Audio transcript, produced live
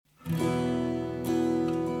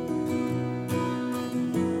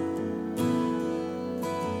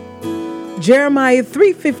Jeremiah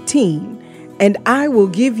 3:15, and I will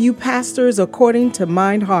give you pastors according to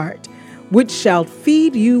mine heart, which shall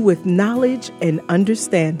feed you with knowledge and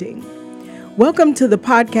understanding. Welcome to the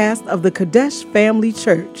podcast of the Kadesh Family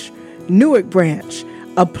Church, Newark Branch,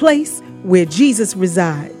 a place where Jesus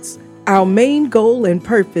resides. Our main goal and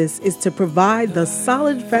purpose is to provide the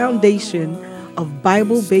solid foundation of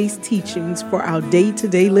Bible-based teachings for our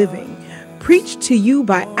day-to-day living, preached to you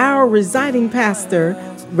by our residing pastor,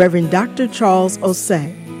 Reverend Dr. Charles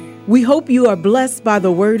Osei. We hope you are blessed by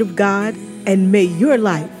the Word of God, and may your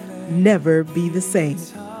life never be the same.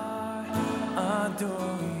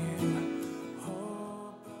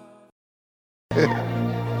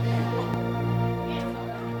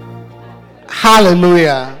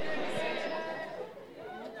 Hallelujah.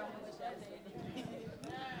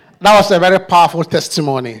 That was a very powerful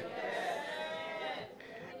testimony.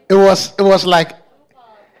 It was like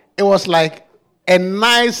a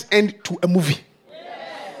nice end to a movie.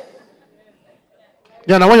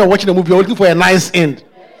 You know, when you're watching a movie, you're looking for a nice end.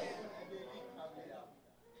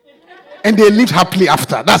 And they lived happily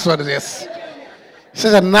after. That's what it is. It's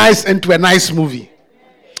a nice end to a nice movie.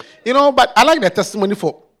 You know, but I like the testimony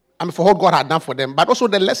for what God had done for them, but also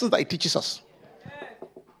the lessons that it teaches us.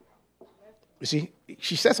 You see,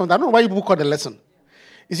 she said something. I don't know why people call the lesson.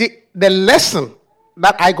 You see, the lesson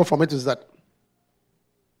that I got from it is that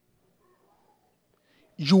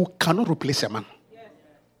you cannot replace a man.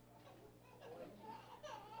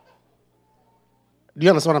 Do you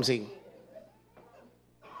understand what I'm saying?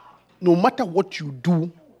 No matter what you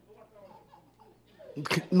do,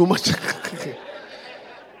 no matter...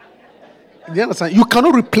 Do you understand? You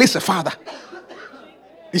cannot replace a father.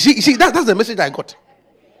 You see, that's the message I got.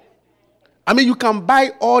 I mean, you can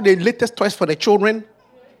buy all the latest toys for the children.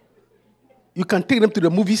 You can take them to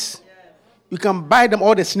the movies. You can buy them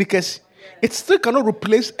all the sneakers. It still cannot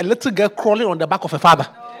replace a little girl crawling on the back of a father.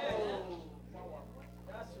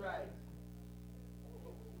 That's right.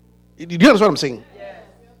 Do you understand what I'm saying? Yes.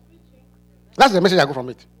 That's the message I got from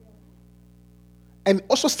it. And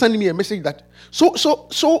also sending me a message that so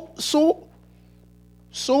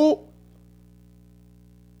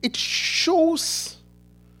it shows.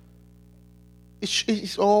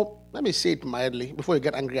 It's all. Let me say it mildly before you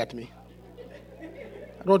get angry at me.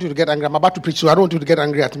 I don't want you to get angry. I'm about to preach, so I don't want you to get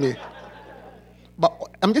angry at me. But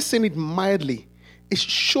I'm just saying it mildly. It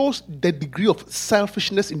shows the degree of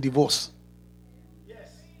selfishness in divorce.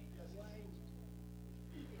 Yes.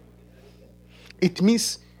 It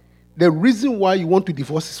means the reason why you want to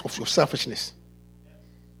divorce is of your selfishness.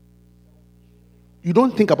 You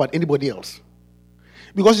don't think about anybody else.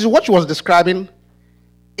 Because what she was describing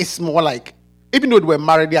is more like, even though they were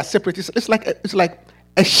married, they are separate. It's like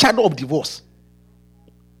a shadow of divorce.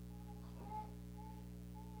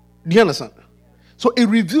 Do you understand? So it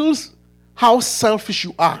reveals how selfish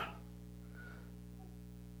you are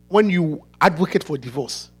when you advocate for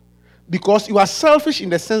divorce. Because you are selfish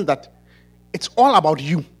in the sense that it's all about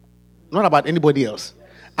you, not about anybody else.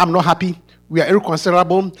 I'm not happy. We are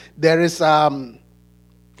irreconcilable. There is,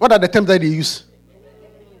 what are the terms that they use?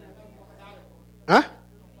 Huh?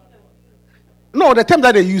 No, the term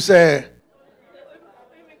that they use,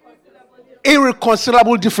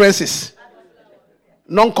 irreconcilable differences,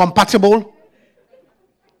 non-compatible.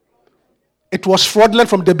 It was fraudulent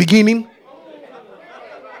from the beginning.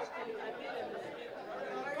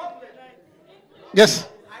 Yes.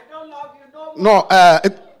 No.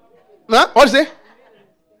 What is it?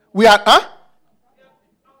 We are.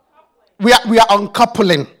 We are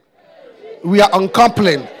uncoupling. We are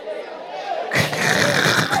uncoupling.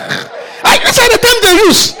 That's the term they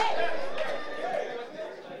use.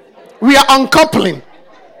 We are uncoupling.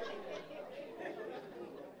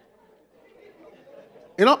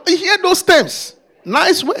 You know, you hear those terms.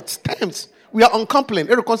 Nice words, terms. We are uncoupling.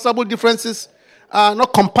 Irreconcilable differences,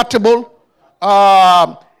 not compatible.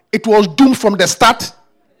 It was doomed from the start.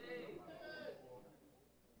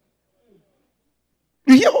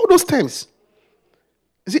 You hear all those terms.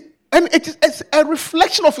 See? And it's a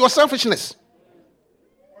reflection of your selfishness.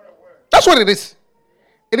 That's what it is.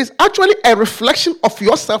 It is actually a reflection of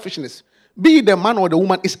your selfishness. Be it the man or the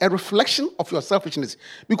woman, is a reflection of your selfishness.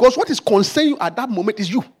 Because what is concerning you at that moment is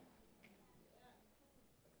you.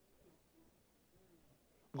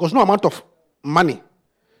 Because no amount of money.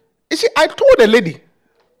 You see, I told a lady.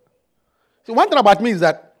 See, one thing about me is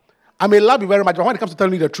that I may love you very much, but when it comes to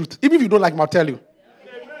telling you the truth, even if you don't like me, I'll tell you.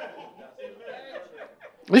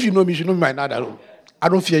 If you know me, you know me by now. I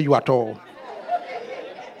don't fear you at all.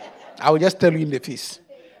 I will just tell you in the face.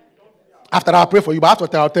 After I'll pray for you, but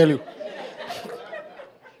after I'll tell you.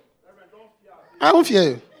 I don't fear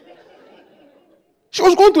you. She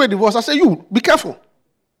was going through a divorce. I said, you, be careful.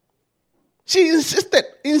 She insisted,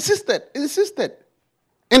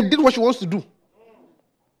 and did what she wants to do.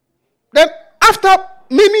 Then, after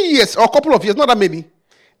many years, or a couple of years, not that many,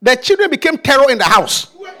 the children became terror in the house.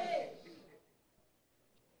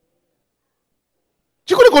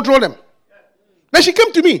 She couldn't control them. Then she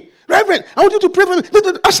came to me, Reverend, I want you to pray for me.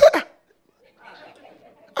 I said,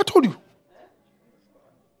 I told you.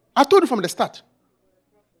 I told you from the start.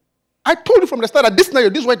 I told you from the start that this scenario,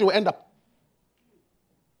 this is where it will end up.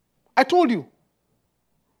 I told you.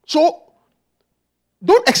 So,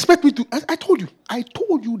 don't expect me to. I told you. I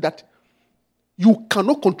told you that you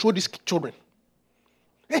cannot control these children.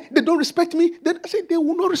 They don't respect me. Then I said they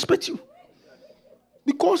will not respect you.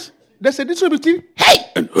 Because there's a difference between hey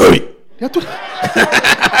and hey. There's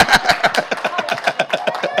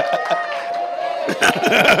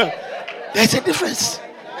a difference.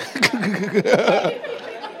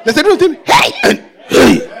 There's a difference between hey and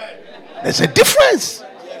hey. There's a difference.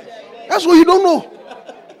 That's what you don't know.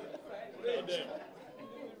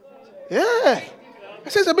 Yeah. I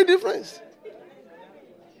said it's a big difference.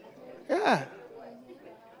 Yeah.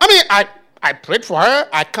 I mean, I prayed for her.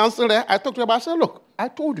 I counseled her. I talked to her. But I said, look, I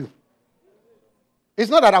told you. It's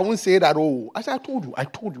not that I won't say that, oh. I said, I told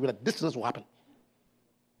you that this will happen.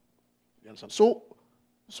 You understand? So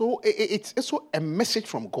it's also a message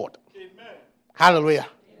from God. Amen. Hallelujah.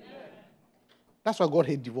 Amen. That's why God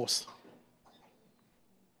hates divorce.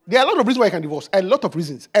 There are a lot of reasons why you can divorce. A lot of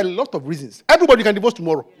reasons. Everybody can divorce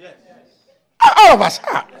tomorrow. Yes. All of us.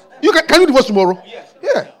 Can you divorce tomorrow? Yes.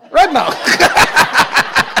 Yeah. Right now.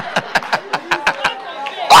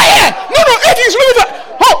 Oh yeah. No. If he's looking at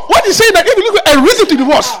what he's saying that if you look at a reason to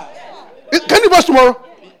divorce, can you divorce tomorrow?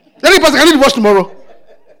 Can you divorce tomorrow?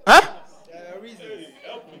 Huh?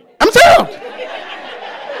 I'm saying.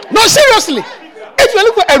 No, seriously. If you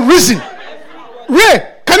look for a reason,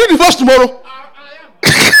 Ray, can you divorce tomorrow?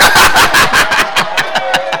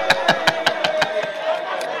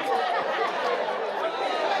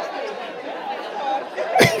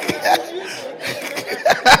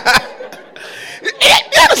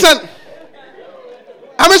 You understand?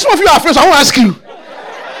 I mean, some of you are afraid, so I won't ask you.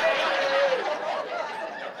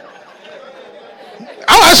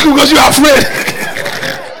 I won't ask you because you are afraid.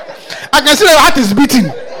 I can see that your heart is beating.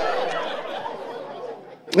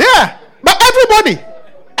 Yeah. But everybody,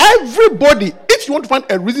 if you want to find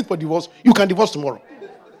a reason for divorce, you can divorce tomorrow.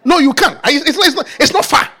 No, you can't. It's not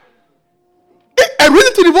far. A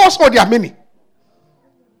reason to divorce, or there are many.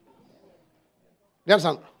 You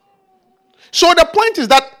understand? So the point is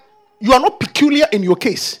that you are not peculiar in your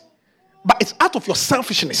case, but it's out of your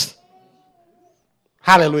selfishness.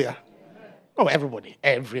 Hallelujah. Oh, everybody,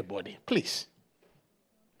 please.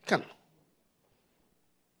 Come.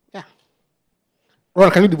 Yeah.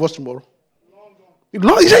 Ron, can you divorce tomorrow?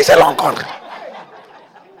 No, it's a long con.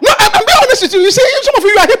 No, I'm being honest with you. You see, some of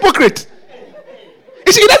you are hypocrite.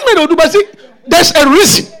 You see, it doesn't mean but see, there's a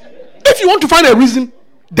reason. If you want to find a reason,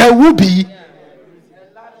 there will be.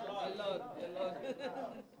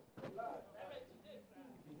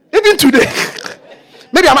 Even today,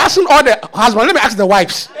 maybe I'm asking all the husbands. Let me ask the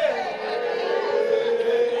wives.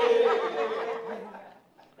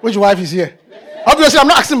 Which wife is here? Obviously, I'm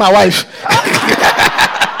not asking my wife.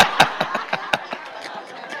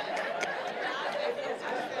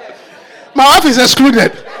 My wife is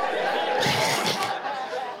excluded.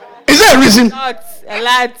 Is there a reason? A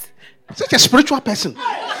lot. Such a spiritual person.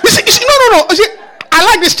 You see, no. You see, I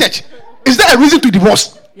like this church. Is there a reason to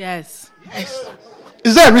divorce? Yes.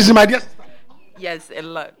 Is there a reason, my dear? Yes, a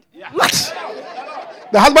lot. What?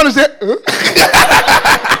 The husband will say,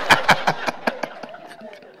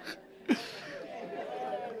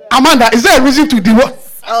 Amanda, is there a reason to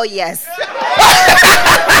divorce? Oh, yes.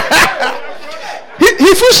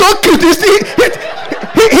 He feels so cute. He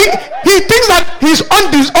thinks that he's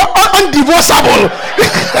undivorceable.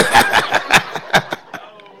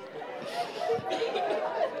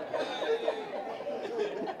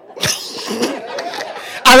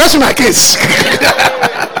 I rest my case.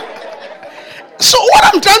 So what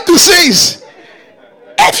I'm trying to say is,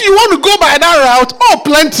 if you want to go by that route, oh,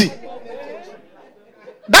 plenty.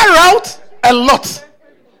 That route, a lot.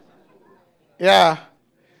 Yeah.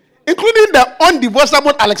 Including the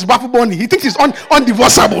undivorceable Alex Bafuboni. He thinks he's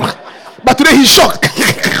undivorceable. But today he's shocked.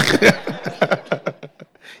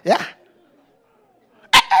 Yeah.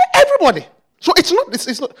 Everybody. So it's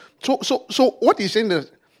not. So what he's saying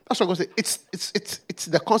is, that's what I'm going to say. It's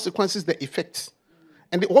the consequences, the effects.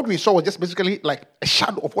 And what we saw was just basically like a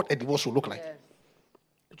shadow of what a divorce will look like. Yes.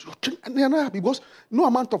 Because no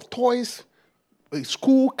amount of toys,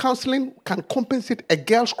 school counseling can compensate a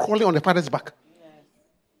girl crawling on the father's back. Yes.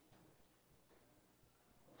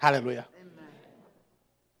 Hallelujah.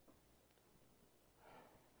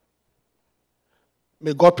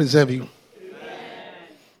 May God preserve you. Amen.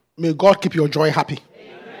 May God keep your joy happy.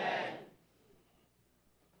 Amen.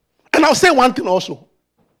 And I'll say one thing also.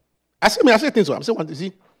 I say things. So I'm saying one thing.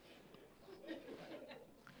 See,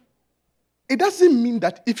 it doesn't mean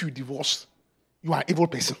that if you divorce, you are an evil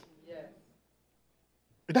person. Yes.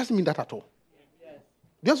 It doesn't mean that at all. Yes.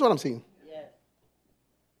 That's what I'm saying. Yes.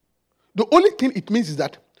 The only thing it means is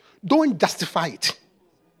that don't justify it.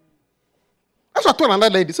 That's what I told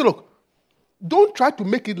another lady. Say, look, don't try to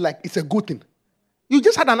make it like it's a good thing. You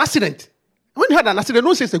just had an accident. When you had an accident,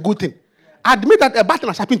 don't say it's a good thing. Admit that a bad thing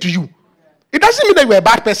has happened to you. It doesn't mean that you're a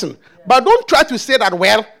bad person. But don't try to say that,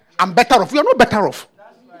 well, I'm better off. You're not better off.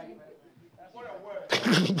 That's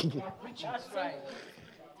right.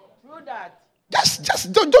 True that.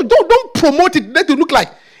 Just don't promote it. Let it look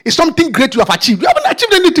like it's something great you have achieved. You haven't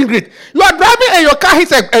achieved anything great. You are driving and your car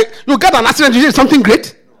hits you get an accident. You say something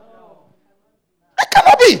great. It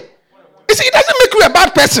cannot be. You see, it doesn't make you a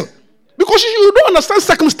bad person because you don't understand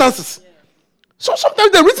circumstances. So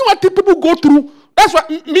sometimes the reason why people go through, that's why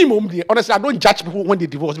me, honestly, I don't judge people when they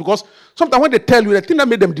divorce because sometimes when they tell you the thing that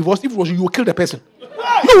made them divorce, if it was you will kill the person.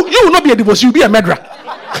 You will not be a divorce, you'll be a murderer.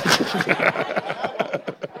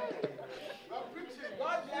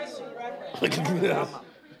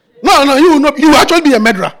 No, you will not. You will actually be a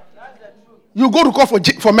murderer. You go to court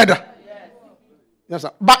for murder. Yes,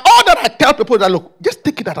 but all that I tell people that look, just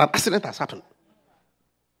take it that an accident has happened.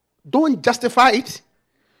 Don't justify it.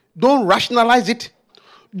 Don't rationalize it.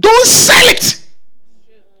 Don't sell it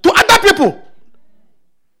to other people.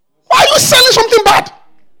 Why are you selling something bad?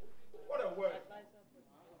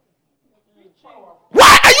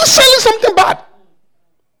 Why are you selling something bad?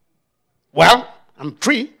 Well, I'm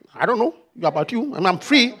free. I don't know about you. I'm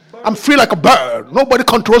free. I'm free like a bird. Nobody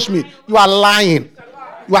controls me. You are lying.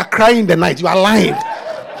 You are crying in the night. You are lying.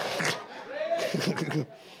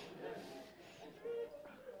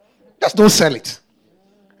 Just don't sell it.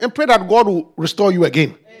 And pray that God will restore you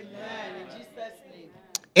again. Amen. In Jesus' name.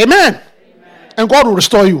 Amen. Amen. And God will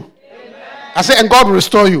restore you. Amen. I say, and God will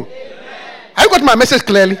restore you. Amen. Have you got my message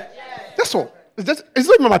clearly? Yes. That's all. It's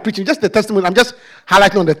not even my preaching, just the testimony. I'm just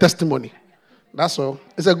highlighting on the testimony. That's all.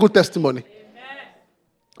 It's a good testimony.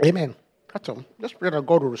 Amen. Amen. That's all. Just pray that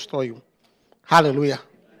God will restore you. Hallelujah.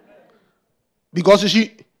 Because you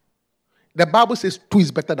see, the Bible says 2 is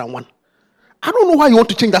better than 1. I don't know why you want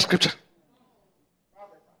to change that scripture.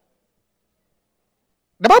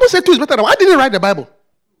 The Bible says 2 is better than 1. I didn't write the Bible.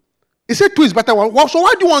 It said 2 is better than 1. So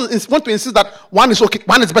why do you want to insist that 1 is okay?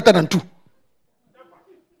 1 is better than 2.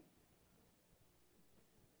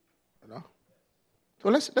 You know? So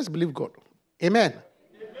let's believe God. Amen.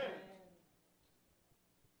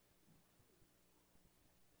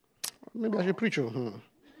 Maybe I should preach you.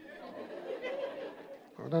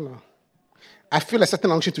 I don't know. I feel a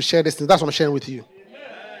certain unction to share this thing. That's what I'm sharing with you.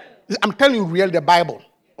 I'm telling you real the Bible,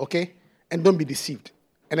 okay? And don't be deceived.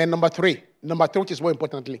 And then number three, which is more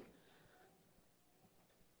importantly.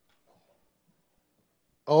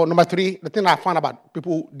 Number 3, the thing I found about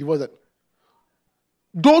people who divorce.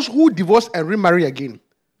 Those who divorce and remarry again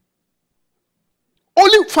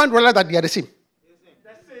only find realize that they are the same.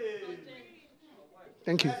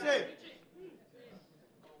 Thank you.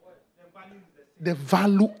 The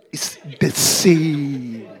value is the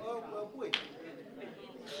same.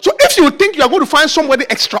 So if you think you are going to find somebody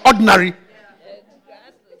extraordinary,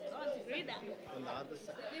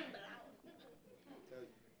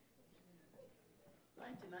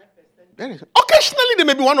 occasionally there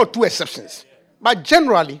may be 1 or 2 exceptions, but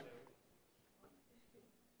generally,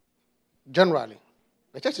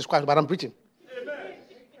 the church is quiet, but I'm preaching.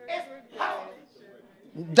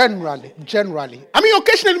 Generally. I mean,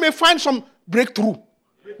 occasionally you may find some breakthrough,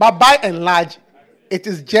 but by and large, it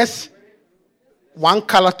is just one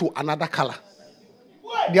color to another color.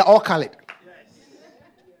 They are all colored.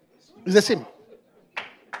 It's the same.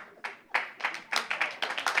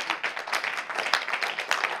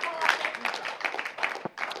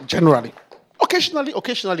 Generally. Occasionally,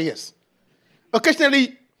 yes.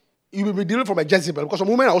 Occasionally, you will be dealing from a Jezebel because some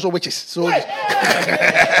women are also witches. So,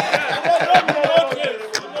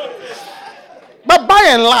 but by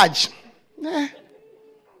and large,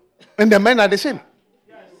 and the men are the same.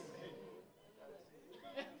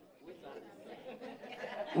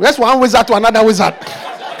 That's one wizard to another wizard.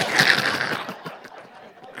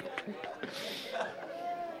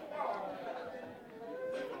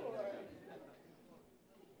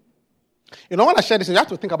 You know, when I share this, you have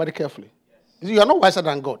to think about it carefully. You are not wiser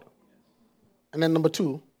than God. And then number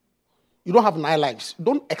 2, you don't have 9 lives.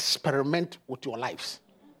 Don't experiment with your lives.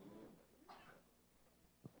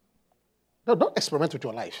 Don't experiment with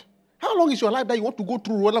your life. How long is your life that you want to go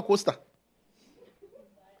through roller coaster?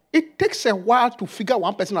 It takes a while to figure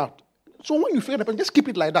one person out. So when you figure the person, just keep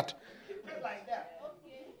it like that.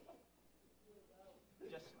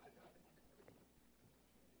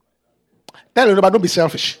 Tell your neighbor, don't be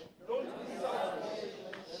selfish.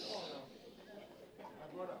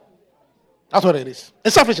 That's what it is.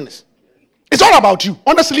 It's selfishness. It's all about you.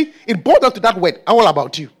 Honestly, it boils down to that word, all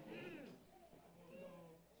about you.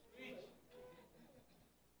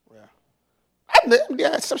 Yeah. And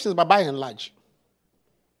there are exceptions, but by and large.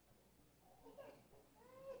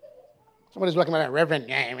 Somebody's looking at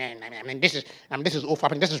Reverend. I mean, this is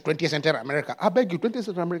old-fashioned. This is 20th century America. I beg you, 20th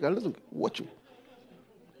century America. Listen, watch you.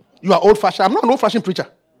 You are old-fashioned. I'm not an old-fashioned preacher.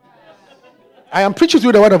 I am preaching to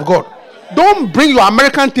you the word of God. Don't bring your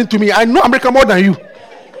American thing to me. I know America more than you.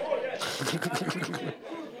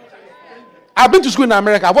 I've been to school in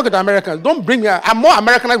America. I work with Americans. Don't bring me. I'm more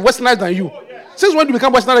Americanized, westernized than you. Since when you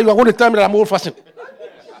become westernized, you are going to tell me that I'm old-fashioned.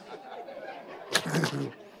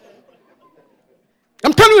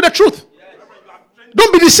 I'm telling you the truth.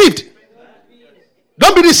 Don't be deceived.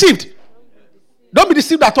 Don't be deceived. Don't be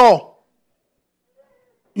deceived at all.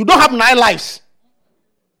 You don't have 9 lives.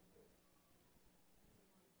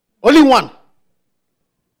 Only one.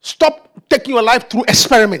 Stop taking your life through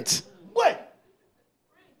experiments.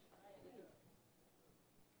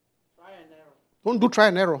 Don't do try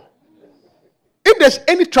and error. If there's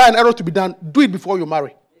any try and error to be done, do it before you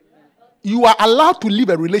marry. You are allowed to leave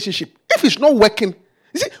a relationship. If it's not working,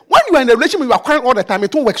 you see, when you are in a relationship, you are crying all the time,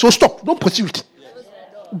 it won't work. So stop. Don't pursue it.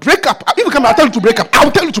 Break up. If you come, I'll tell you to break up. I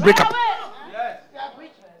will tell you to break up.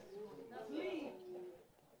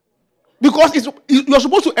 Because you're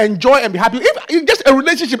supposed to enjoy and be happy. If it's just a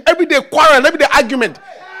relationship, every day quarrel, every day argument.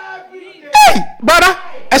 Hey, brother,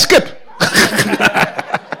 escape.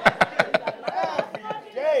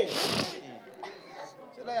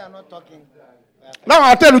 Now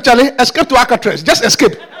I'll tell you, Charlie, escape to Alcatraz. Just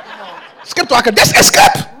escape. Escape to Alcatraz. Just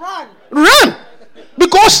escape. Run.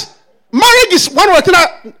 Because marriage is one of the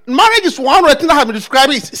things I have been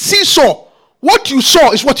describing. Is seesaw. What you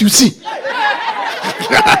saw is what you see. Hey,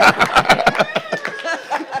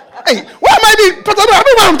 why am I doing? I don't know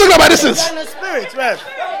why I'm talking about this. It's in the spirit, right?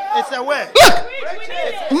 It's a word. Look,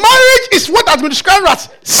 marriage is what has been described as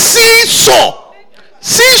seesaw.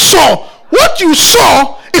 Seesaw. What you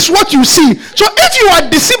saw is what you see. So if you are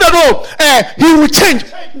deceived at all, he will change.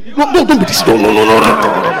 No, don't be deceived. No.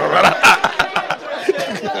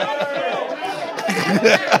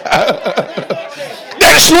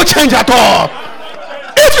 There is no change at all.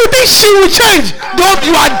 If you think she will change, don't,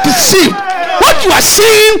 you are deceived. What you are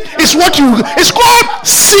seeing is what you. It's called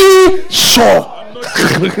seesaw.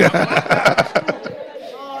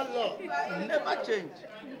 Never change.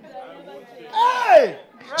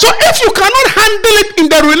 So if you cannot handle it in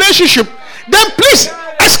the relationship, then please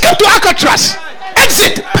escape to Alcatraz.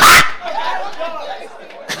 Exit.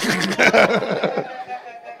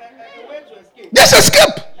 Just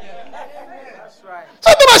escape.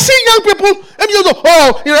 Sometimes I see young people, and you go,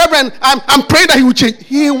 "Oh, Reverend, I'm praying that he will change."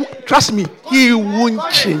 Trust me, he won't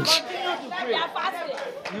change.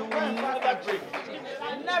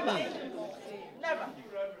 Never.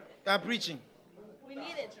 You are preaching.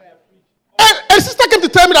 And sister came to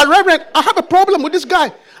tell me that, "Reverend, I have a problem with this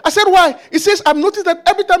guy." I said, "Why?" He says, "I've noticed that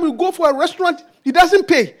every time we go for a restaurant, he doesn't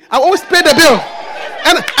pay. I always pay the bill."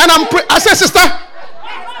 And I said, "Sister,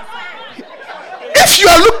 if you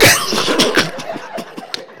are looking..."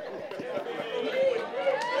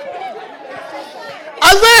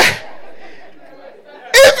 I said,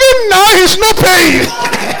 "Even now he's not paying."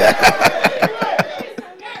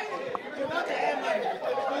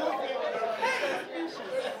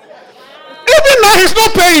 Even now he's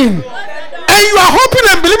not paying. And you are hoping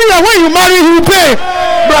and believing that when you marry, he will pay.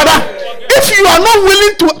 Brother, if you are not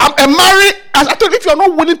willing to marry, as I told you, if you are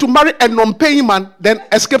not willing to marry a non-paying man, then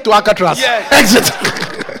escape to Alcatraz. Yes. Exit.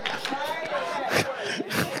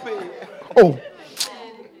 Oh.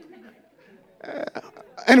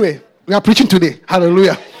 Anyway, we are preaching today.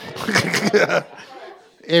 Hallelujah.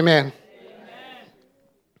 Amen.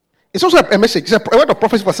 It's also a message. It's a word of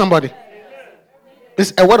prophecy for somebody.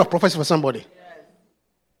 It's a word of prophecy for somebody.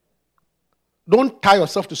 Don't tie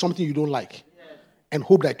yourself to something you don't like and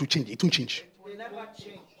hope that it will change. It won't change. It will never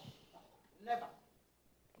change. Never.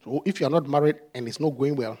 So if you are not married and it's not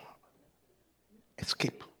going well,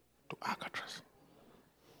 escape to Alcatraz.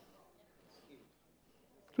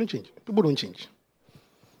 It won't change. People don't change.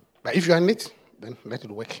 But if you are in it, then let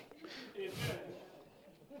it work.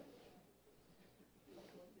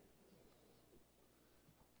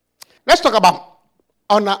 Let's talk about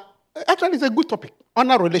honor. Actually, it's a good topic.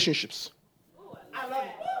 Honor relationships.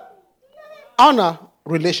 Honor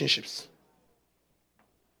relationships.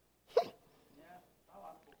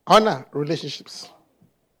 Honor relationships.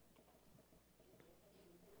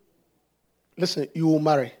 Listen, you will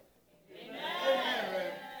marry.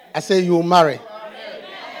 Amen. I say you will marry. Amen.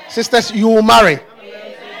 Sisters, you will marry.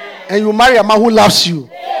 Amen. And you will marry a man who loves you.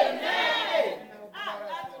 Amen.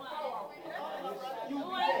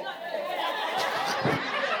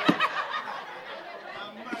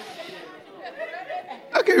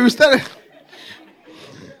 Okay, we started.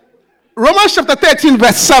 Romans chapter 13,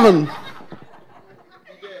 verse 7.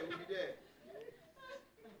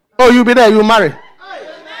 Oh, you'll be there, you'll marry.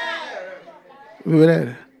 You'll be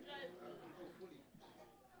there.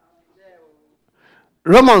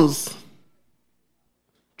 Romans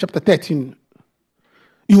chapter 13.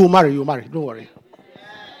 You will marry, don't worry.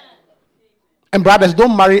 And brothers,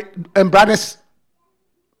 don't marry. And brothers,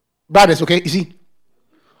 okay, you see?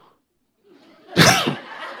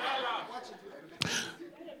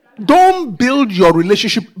 Don't build your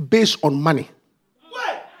relationship based on money.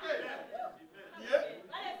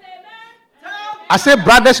 I say,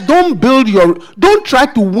 brothers, don't try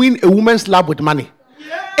to win a woman's love with money.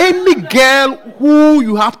 Any girl who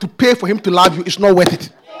you have to pay for him to love you is not worth it.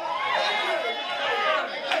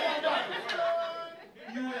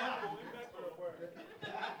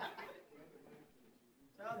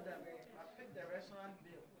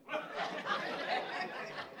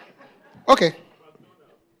 Okay.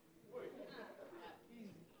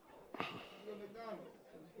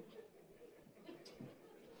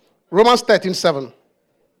 Romans 13:7.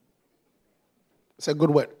 It's a good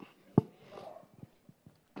word.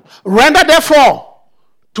 Render therefore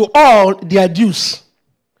to all their dues.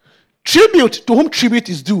 Tribute to whom tribute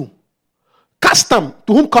is due. Custom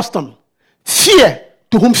to whom custom. Fear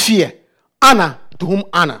to whom fear. Honor to whom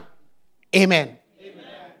honor. Amen. Amen.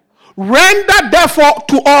 Render therefore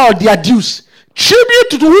to all their dues. Tribute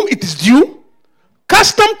to whom it is due.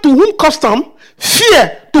 Custom to whom custom.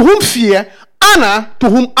 Fear to whom fear. Honor to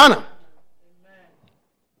whom honor. Amen.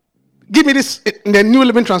 Give me this in the New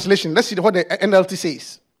Living Translation. Let's see what the NLT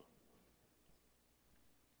says.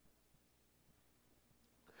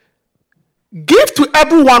 Give to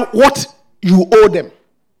everyone what you owe them.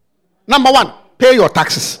 Number one, pay your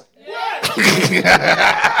taxes.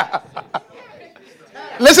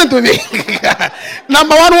 Listen to me.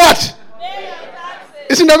 Number one, what?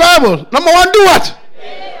 It's in the Bible. Number one, do what?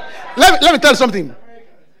 Let me tell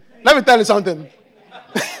you something.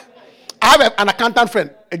 I have an accountant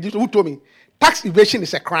friend who told me tax evasion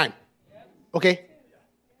is a crime. Okay?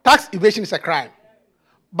 Tax evasion is a crime.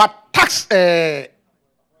 But tax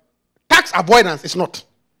avoidance is not.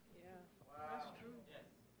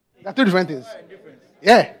 They're two different things.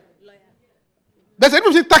 Yeah. There's a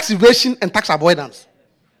difference between tax evasion and tax avoidance.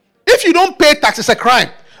 If you don't pay tax, it's a crime.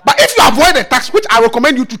 But if you avoid the tax, which I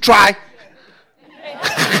recommend you to try.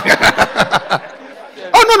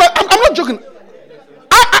 Oh, no, I'm not joking.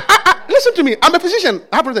 Listen to me. I'm a physician.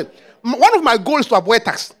 One of my goals is to avoid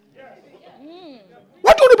tax.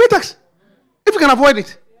 What do you want to pay tax? If you can avoid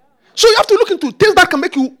it. So you have to look into things that can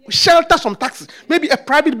make you shelter some taxes. Maybe a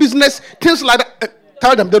private business, things like that.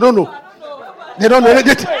 Tell them, they don't know. They don't know.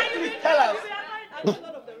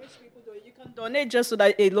 Donate just so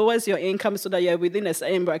that it lowers your income so that you're within a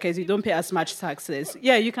certain bracket. You don't pay as much taxes.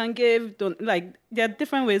 Yeah, you can give, there are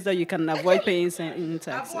different ways that you can avoid paying certain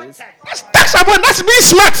taxes. That's tax avoidance. That's being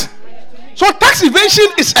smart. So tax evasion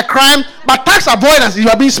is a crime, but tax avoidance, you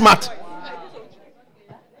are being smart.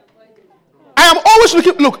 I am always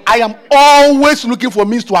looking for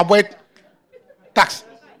means to avoid tax.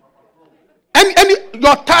 And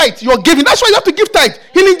your tithe, your giving, that's why you have to give tithe.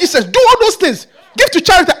 Healing Jesus, do all those things. Give to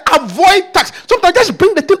charity, avoid tax. Sometimes just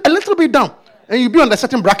bring the thing a little bit down and you'll be on a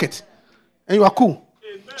certain bracket and you are cool.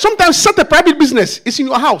 Sometimes set a private business. It's in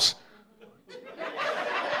your house.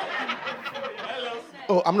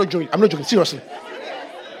 Oh, I'm not joking. Seriously.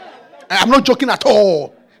 I'm not joking at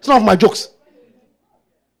all. It's none of my jokes.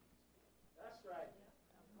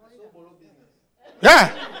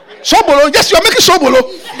 Yeah. Sobolo. Yes, you are making sobolo.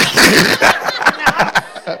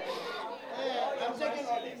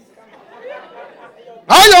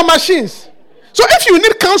 All your machines. So if you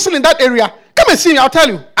need counsel in that area, come and see me. I'll tell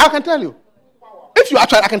you. I can tell you. If you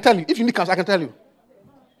actually, I can tell you. If you need counsel, I can tell you.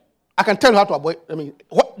 I can tell you how to avoid.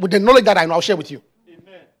 With the knowledge that I know, I'll share with you.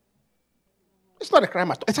 Amen. It's not a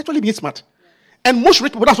crime at all. It's actually being smart. And most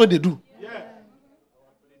rich people, that's what they do. Yeah.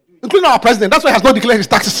 Including our president. That's why he has not declared his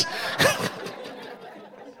taxes.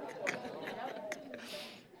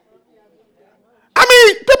 I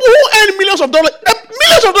mean, people who earn millions of dollars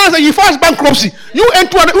and you file bankruptcy. You earn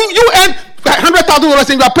 $100,000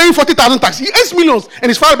 and you are paying 40,000 tax. He earns millions and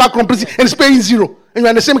he's filed bankruptcy and he's paying zero. And you're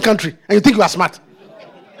in the same country and you think you are smart.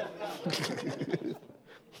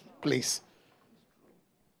 Please.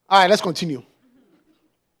 All right, let's continue.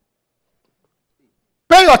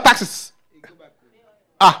 Pay your taxes.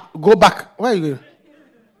 Go back. Where are you going?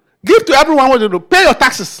 Give to everyone what you do. Pay your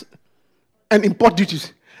taxes and import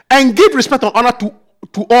duties. And give respect and honor to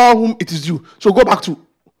all whom it is due. So go back to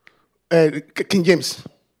King James.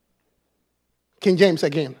 King James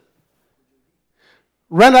again.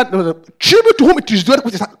 Render tribute to whom it is due,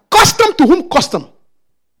 which is custom to whom custom.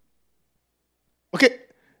 Okay.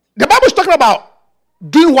 The Bible is talking about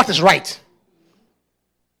doing what is right.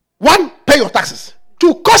 One, pay your taxes.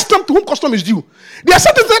 Two, custom to whom custom is due. There are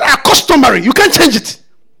certain things that are customary. You can't change it.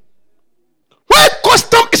 Where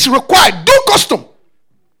custom is required, do custom.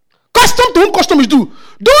 Custom to whom custom is due.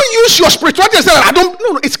 Don't use your spirituality and say,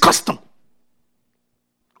 no, it's custom.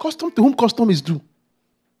 Custom to whom custom is due.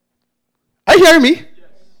 Are you hearing me?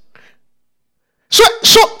 So,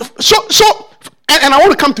 and I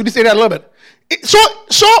want to come to this area a little bit. So,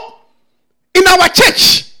 in our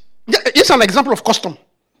church, it's an example of custom.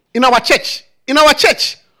 In our church,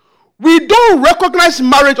 we don't recognize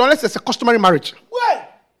marriage unless it's a customary marriage. Why?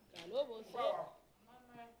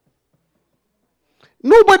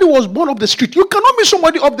 Nobody was born off the street. You cannot meet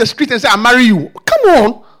somebody off the street and say, I marry you. Come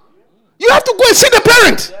on. You have to go and see the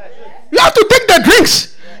parent. You have to take the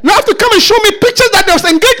drinks. You have to come and show me pictures that the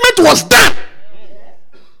engagement was done.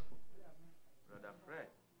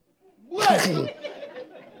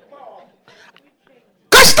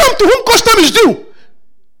 Custom to whom custom is due.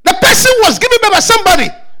 The person was given by somebody.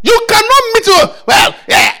 You cannot meet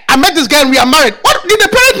I met this guy and we are married. What did the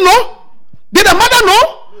parent know? Did the mother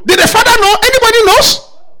know? Did the father know? Anybody knows?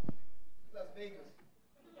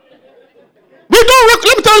 We don't,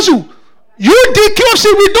 let me tell you, UDQFC,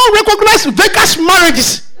 we don't recognize Vegas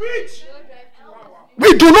marriages.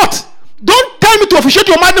 We do not. Don't tell me to officiate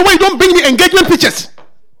your marriage when you don't bring me engagement pictures.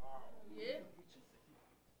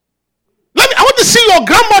 I want to see your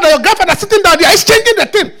grandmother, your grandfather sitting down there exchanging the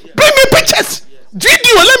thing. Bring me pictures.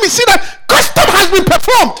 Video, let me see that custom has been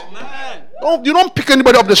performed. You don't pick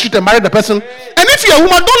anybody off the street and marry the person. And if you're a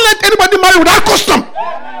woman, don't let anybody marry without custom.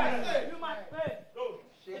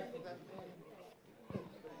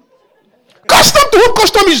 Custom to whom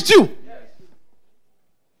custom is due.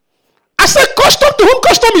 I said custom to whom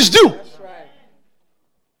custom is due. That's right.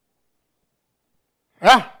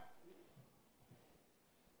 Yeah.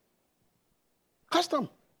 Custom.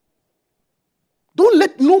 Don't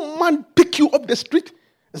let no man pick you up the street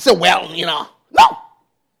and say, well, No.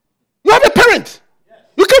 You have a parent.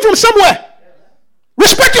 You came from somewhere.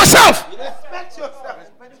 Respect yourself. Respect yourself.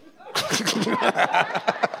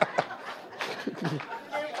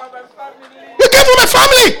 You came from a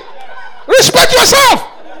family. Respect yourself.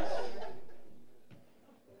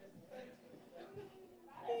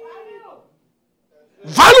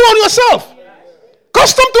 Value on yourself.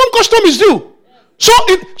 Custom to whom custom is due. So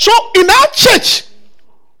in our church,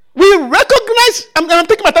 we recognize, I'm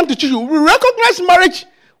taking my time to teach you, we recognize marriage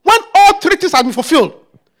when all three things have been fulfilled.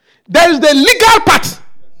 There is the legal part,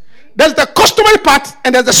 there's the customary part,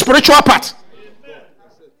 and there's the spiritual part.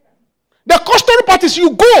 The customary part is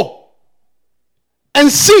you go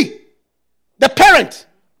and see the parent.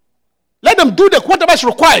 Let them do whatever is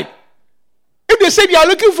required. If they say they are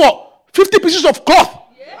looking for 50 pieces of cloth,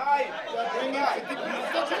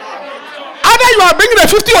 either you are bringing the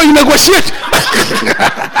 50 or you negotiate.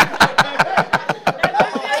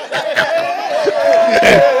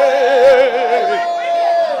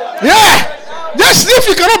 Yeah. Just if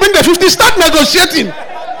you cannot bring the 50, start negotiating.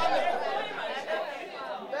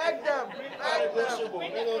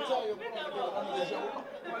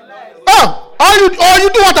 Or you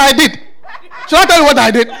do what I did. Should I tell you what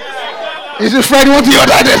I did? Is it Fred? What do you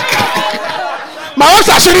what I did? My wife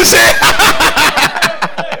actually say.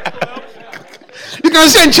 You can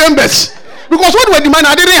say in chambers. Because what were demanding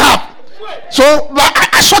I didn't have. So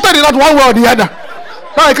I sorted it out one way or the other.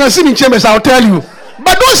 Now I can see in chambers, I'll tell you.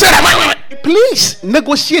 But don't say that. Please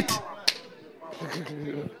negotiate.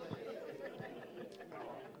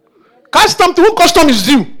 Custom to whom custom is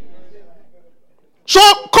due. So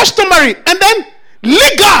customary and then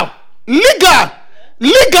legal.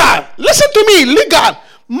 Listen to me, legal.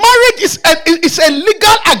 Marriage is a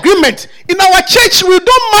legal agreement. In our church, we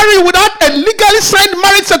don't marry without a legally signed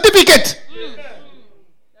marriage certificate.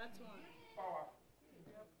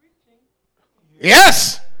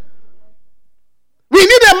 Yes. We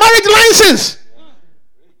need a marriage license.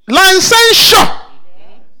 Licensure.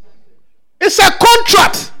 It's a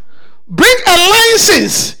contract. Bring a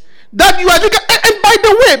license that you are. And by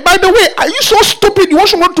By the way, are you so stupid? You want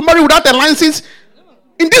someone to marry without a license?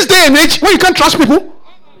 In this day and age, when you can't trust people?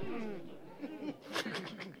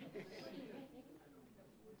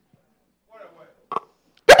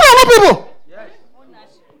 People are not people.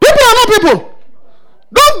 People are not people.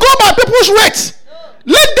 Don't go by people's words.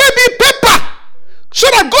 Let there be paper. So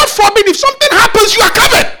that God forbid, if something happens, you are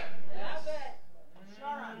covered.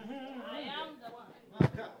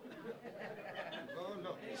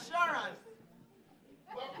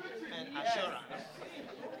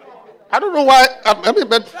 I don't know why.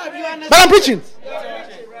 But I'm preaching.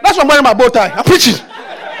 That's why I'm wearing my bow tie. I'm preaching.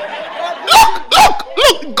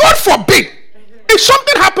 Look. God forbid. If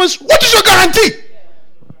something happens, what is your guarantee?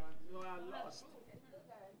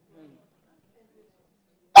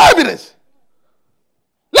 No evidence.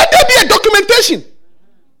 Let there be a documentation.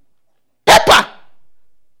 Paper.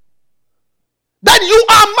 That you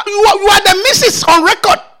are the missus on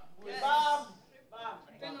record.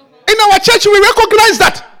 In our church, we recognize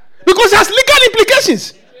that. Because it has legal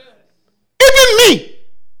implications. Even me.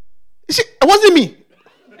 You see, it wasn't me.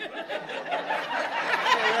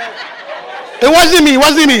 It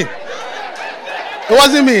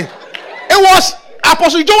was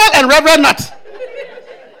Apostle Joel and Reverend Nat,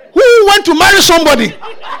 who went to marry somebody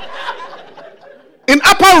in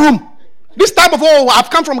upper room. This type of,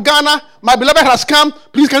 I've come from Ghana. My beloved has come.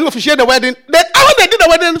 Please, can you officiate the wedding? Then after they did the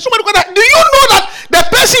wedding, somebody got that. Do you know that the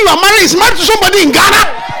person you are marrying is married to somebody in Ghana?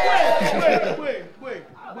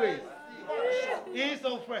 Wait. He's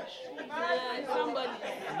so fresh.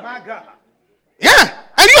 My God. Yeah.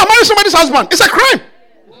 And you are marrying somebody's husband. It's a crime.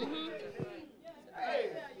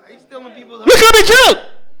 He's stealing people's Look at the jail.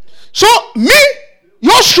 So, me,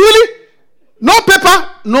 yours truly, no paper,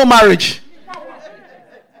 no marriage.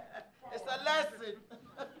 It's a lesson.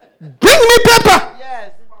 Bring me paper.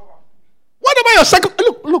 Yes. What about your second?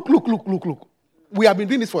 Look. We have been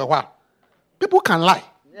doing this for a while. People can lie.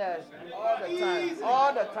 Yes.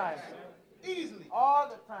 All the time. Easily. All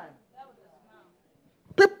the time.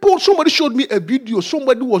 Somebody showed me a video.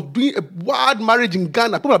 Somebody was doing a wild marriage in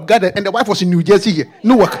Ghana. People have gathered, and the wife was in New Jersey here.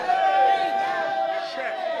 Newark.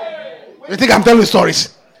 You think I'm telling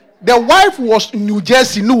stories? The wife was in New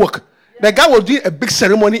Jersey, Newark. The guy was doing a big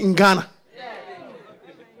ceremony in Ghana.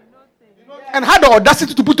 And had the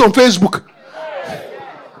audacity to put on Facebook.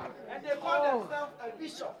 And they call themselves a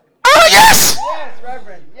bishop. Oh, yes! Yes,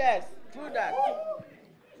 Reverend. Yes. True that.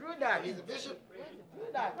 He's a bishop.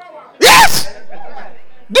 True that. Yes!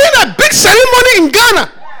 Doing a big ceremony in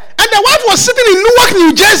Ghana. And the wife was sitting in Newark,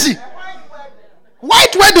 New Jersey.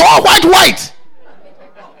 White wedding, all white.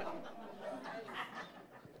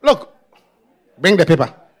 Look, bring the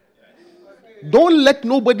paper. Don't let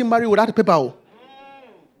nobody marry without a paper. Oh.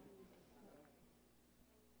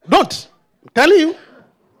 Don't. I'm telling you.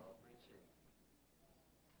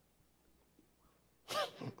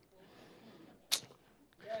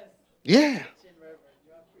 Yeah.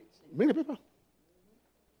 Bring the paper.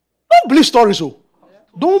 Don't believe stories, oh.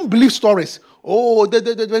 Don't believe stories. Oh,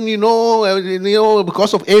 when you know,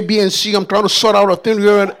 because of A, B, and C, I'm trying to sort out a thing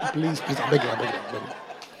here. Please, I beg you.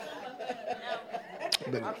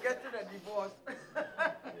 I'm getting a divorce.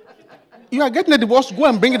 You are getting a divorce, go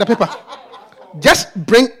and bring the paper. Just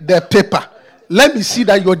bring the paper. Let me see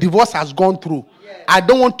that your divorce has gone through. Yes. I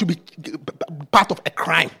don't want to be part of a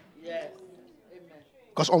crime. Yes.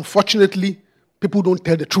 Because unfortunately, people don't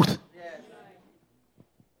tell the truth. Yes.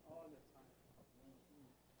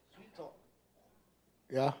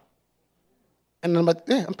 Yeah. And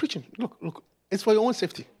I'm preaching. Look. It's for your own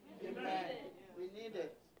safety. Amen. We need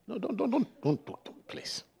it. No, don't,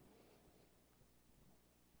 please.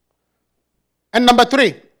 And number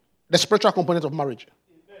 3, the spiritual component of marriage,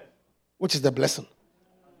 which is the blessing.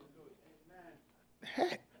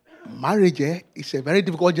 Hey, marriage is a very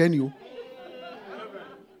difficult journey.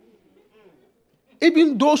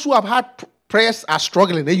 Even those who have had prayers are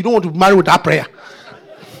struggling. You don't want to marry without prayer.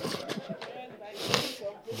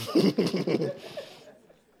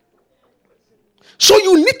 So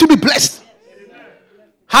you need to be blessed.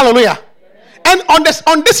 Hallelujah. And on this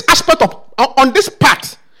aspect on this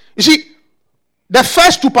part, you see, the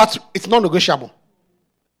first 2 parts, it's non-negotiable.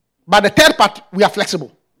 But the third part, we are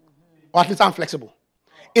flexible. Or at least I'm flexible.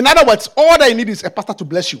 In other words, all that you need is a pastor to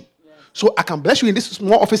bless you. Yes. So I can bless you in this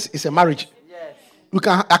small office, it's a marriage. Yes.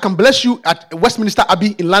 I can bless you at Westminster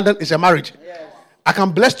Abbey in London, it's a marriage. Yes. I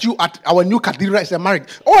can bless you at our new cathedral, it's a marriage.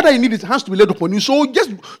 All that you need is hands to be laid upon you. So just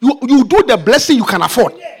you do the blessing you can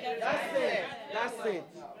afford.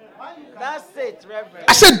 That's it, Reverend.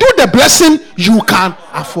 I said do the blessing you can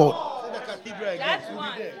afford.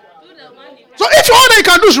 So if all that you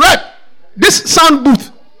can do is rap this sound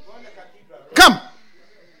booth, come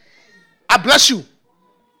I bless you.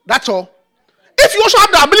 That's all. If you also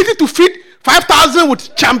have the ability to feed 5,000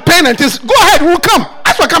 with champagne and things, go ahead, we'll come.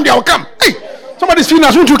 As I come there, I will come. Hey, somebody's feeding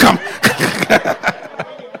us, won't you come?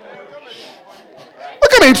 What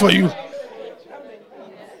can I eat for you?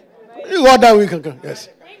 You go that we can come. Yes.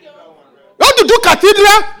 You want to do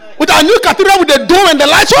cathedral with our new cathedral with the dome and the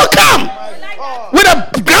lights? Oh, come with a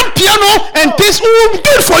grand piano and things. We'll do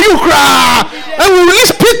it for you, cry. And we'll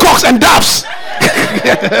release peacocks and doves.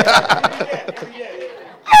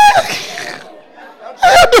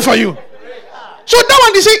 I'll do for you. So that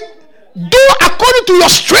one, you see, do according to your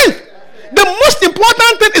strength. The most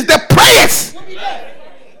important thing is the prayers.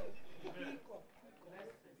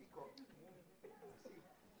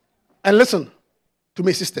 And listen to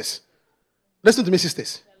me, sisters. Listen to me,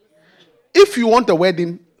 sisters. If you want a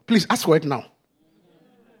wedding, please ask for it now.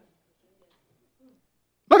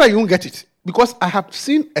 Not that you won't get it. Because I have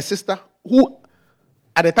seen a sister who,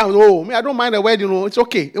 at the time, I don't mind a wedding, it's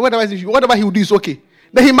okay. Whatever he will do is okay.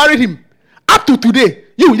 Then he married him. Up to today,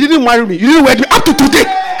 you didn't marry me. You didn't wed me. Up to today.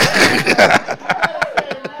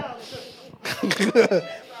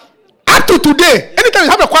 Up to today. Anytime you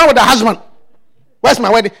have a quarrel with the husband, where's my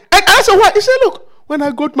wedding? And I said, what? He said, look, when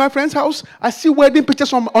I go to my friend's house, I see wedding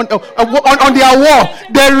pictures on their wall.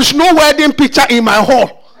 There is no wedding picture in my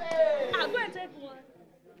hall.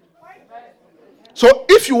 So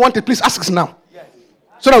if you want it, please ask us now.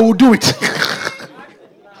 So that we'll do it.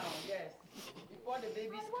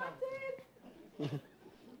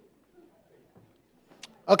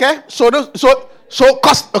 Okay? So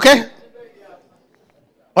cost, okay?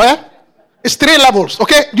 Oh yeah? It's 3 levels,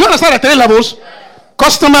 okay? Do you understand the 3 levels?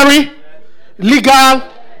 Customary, legal,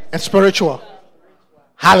 and spiritual.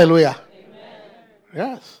 Hallelujah. Amen.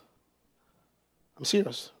 Yes. I'm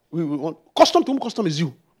serious. We want custom to whom custom is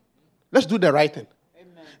you. Let's do the right thing.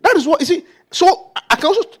 Amen. That is what, you see, so I can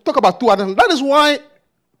also talk about 2 other things. That is why,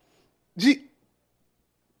 you see,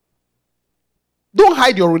 don't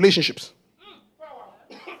hide your relationships.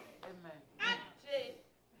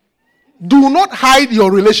 Do not hide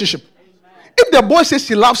your relationship. If the boy says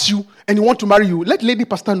he loves you and he wants to marry you, let Lady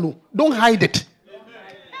Pastor know. Don't hide it.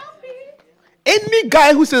 Any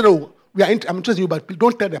guy who says, I'm interested in you, but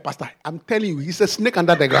don't tell the pastor. I'm telling you, he's a snake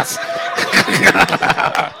under the grass.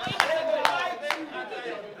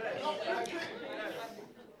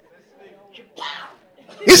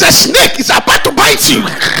 He's a snake. He's about to bite you.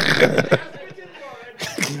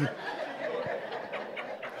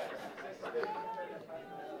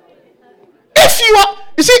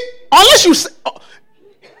 You see, unless you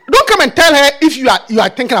don't come and tell her if you are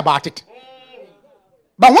thinking about it.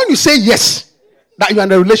 But when you say yes, that you are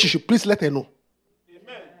in a relationship, please let her know.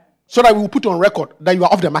 Amen. So that we will put on record that you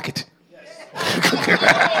are off the market. Yes.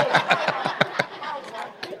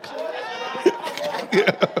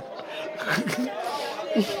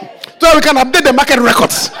 So that we can update the market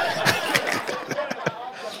records.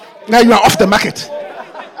 Now you are off the market.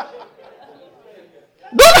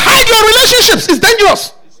 Don't hide your relationships. It's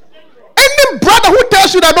dangerous. Any brother who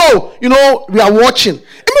tells you that, we are watching.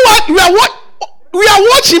 We are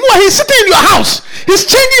watching. He's sitting in your house. He's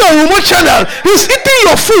changing your remote channel. He's eating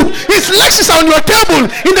your food. His legs is on your table.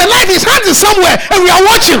 In the night, his hand is somewhere. And we are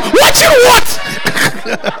watching. Watching what?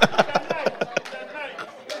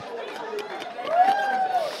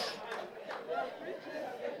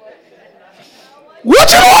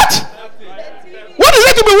 Watching what? What is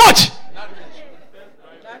it to be watched?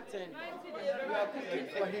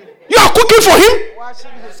 You are cooking for him?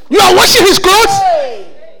 You are washing his clothes?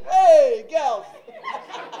 Hey, girls.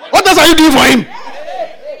 What else are you doing for him?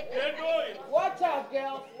 Watch out,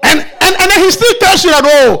 girls. And then he still tells you that,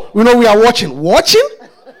 we are watching. Watching?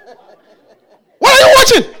 What are you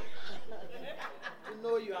watching? To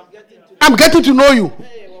know you, I'm getting to know you.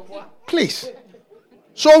 Please.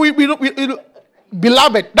 So we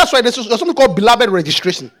beloved, that's why there's something called beloved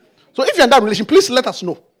registration. So if you're in that relation, please let us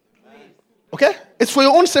know. Okay? It's for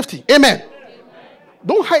your own safety. Amen.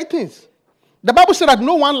 Don't hide things. The Bible said that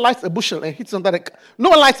no one lights a bushel and hits under no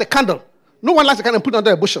one lights a candle. No one lights a candle and put it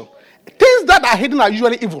under a bushel. Things that are hidden are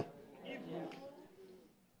usually evil.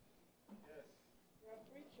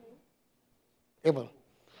 Evil.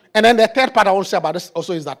 And then the third part I want to say about this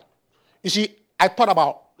also is that, you see, I thought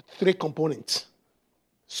about 3 components.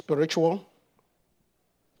 Spiritual,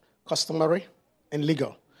 customary, and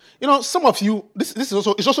legal. Some of you, this is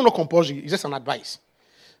also not compulsory, it's just an advice.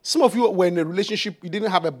 Some of you were in a relationship, you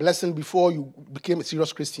didn't have a blessing before you became a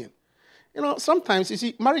serious Christian. Sometimes, you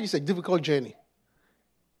see, marriage is a difficult journey.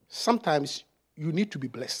 Sometimes you need to be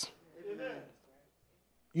blessed. Amen.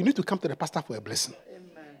 You need to come to the pastor for a blessing.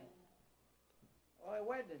 Amen. Or a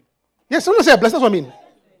wedding. Yes, someone say a blessing, that's what I mean.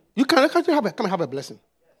 You can actually come and have a blessing.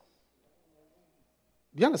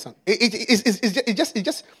 Do you understand?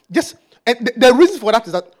 It's just and the reason for that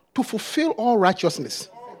is that to fulfill all righteousness.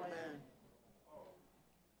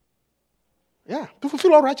 Yeah, to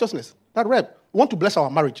fulfill all righteousness. That we want to bless our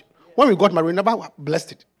marriage. When we got married, we never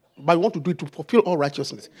blessed it. But we want to do it to fulfill all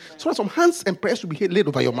righteousness. So that some hands and prayers will be laid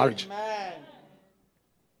over your marriage. Amen.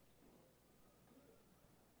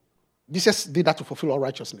 Jesus did that to fulfill all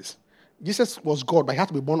righteousness. Jesus was God, but he had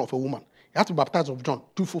to be born of a woman. He had to be baptized of John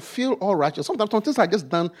to fulfill all righteousness. Sometimes some things are just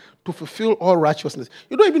done to fulfill all righteousness.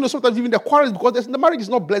 You don't even know sometimes even the quarrels because the marriage is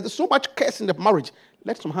not blessed. There's so much curse in the marriage.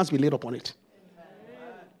 Let some hands be laid upon it.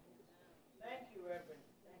 Thank you, Reverend.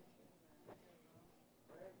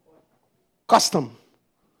 Custom.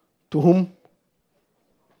 To whom?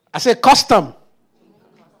 I say custom.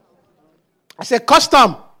 I say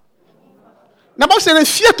custom. The Bible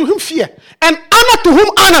says fear to whom fear. And honor to whom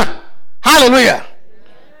honor. Hallelujah.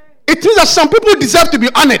 It means that some people deserve to be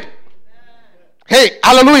honored. Hey,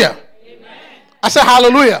 hallelujah. Amen. I say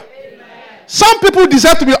hallelujah. Amen. Some people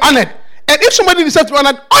deserve to be honored. And if somebody deserves to be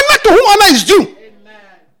honored, honor to whom honor is due.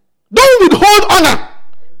 Amen. Don't withhold honor. Amen.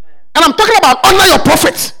 And I'm talking about honor your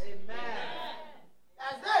prophets. Amen.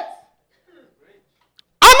 That's it.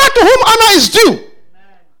 Honor to whom honor is due. Amen.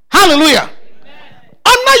 Hallelujah. Amen.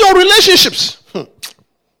 Honor your relationships.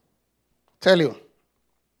 Tell you.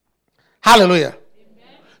 Hallelujah.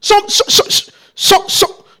 Some people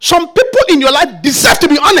in your life deserve to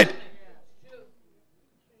be honored.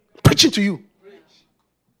 Preaching to you.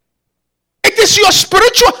 It is your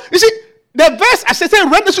spiritual. You see, the verse I said,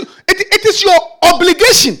 it is your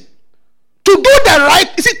obligation to do the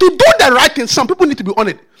right. You see, to do the right thing, some people need to be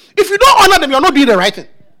honored. If you don't honor them, you're not doing the right thing.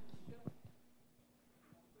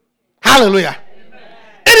 Hallelujah. Amen.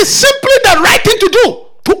 It is simply the right thing to do.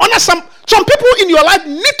 To honor some people in your life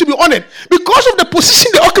need to be honored because of the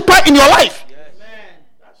position they occupy in your life. Yes.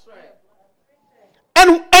 That's right.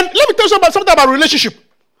 And let me tell you something about relationship.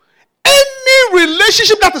 Any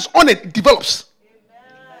relationship that is honored develops.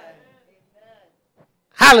 Amen.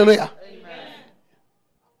 Hallelujah. Amen.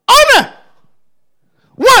 Honor.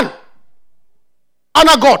 One.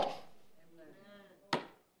 Honor God. Amen.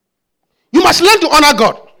 You must learn to honor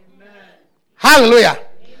God. Amen. Hallelujah. Amen.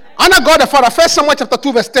 Honor God the Father. 1 Samuel chapter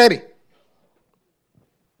 2 verse 30.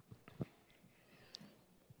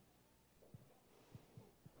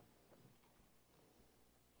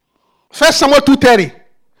 1 Samuel 2:30.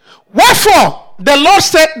 Wherefore the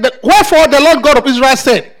Lord God of Israel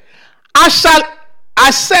said, I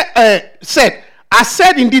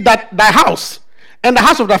said indeed that thy house and the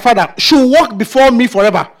house of thy father should walk before me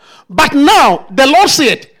forever. But now the Lord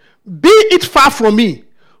said, be it far from me.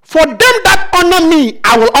 For them that honor me,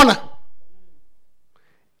 I will honor.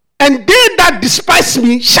 And they that despise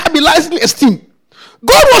me shall be lightly esteemed.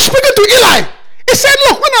 God was speaking to Eli. He said,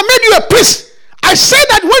 look, when I made you a priest, I said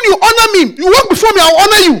that when you honor me, you walk before me, I will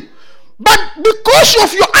honor you. But because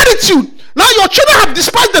of your attitude, now your children have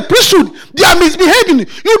despised the priesthood. They are misbehaving.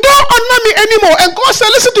 You don't honor me anymore. And God said,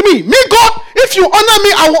 listen to me. Me, God, if you honor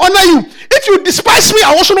me, I will honor you. If you despise me, I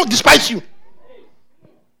will also not despise you.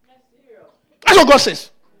 That's what God says.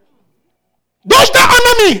 Those that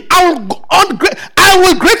honor me, I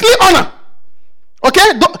will greatly honor.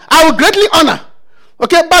 Okay? I will greatly honor.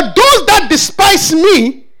 Okay? But those that despise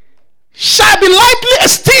me shall be lightly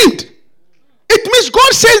esteemed. It means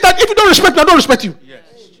God says that if you don't respect me, I don't respect you. Yes.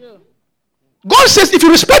 God says if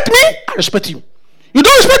you respect me, I respect you. You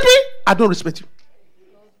don't respect me, I don't respect you.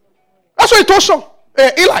 That's what he told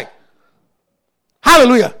Eli.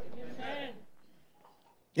 Hallelujah. Amen.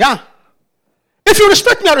 Yeah. If you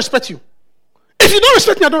respect me, I respect you. If you don't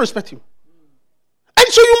respect me, I don't respect you. And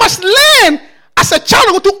so you must learn as a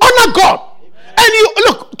child to honor God. Amen. And you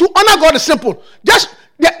look, to honor God is simple. Just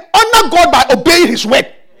honor God by obeying his word.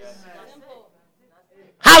 Amen.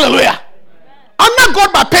 Hallelujah. Amen. Honor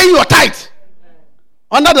God by paying your tithe.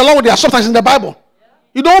 Honor the Lord with their substance in the Bible.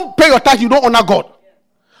 You don't pay your tithe, you don't honor God.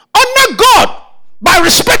 Honor God by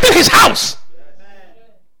respecting his house.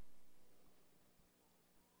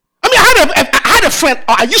 I mean, I had a friend,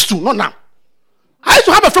 or I used to, not now. I used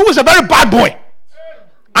to have a friend who was a very bad boy.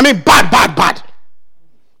 I mean, bad.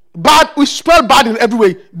 Bad, we spell bad in every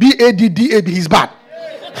way. B-A-D-D-A-B, he's bad.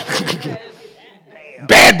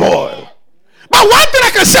 Bad boy. But one thing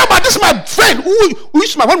I can say about this, my friend, who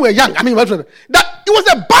used to when we were young, I mean, that he was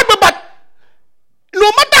a bad boy, but no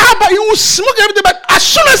matter how bad, he will smoke everything, but as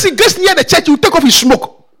soon as he gets near the church, he will take off his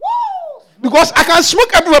smoke. Because I can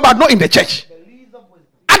smoke everywhere, but not in the church.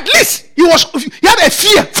 At least he had a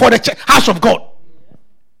fear for the church, house of God.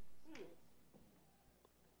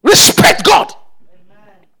 Respect God.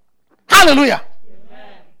 Amen. Hallelujah. Amen.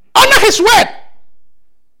 his word.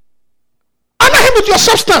 Honor him with your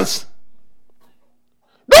substance.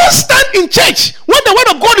 Don't stand in church when the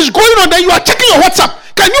word of God is going on, then you are checking your WhatsApp.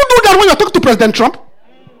 Can you do that when you're talking to President Trump?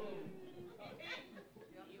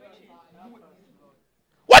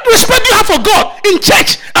 What respect do you have for God in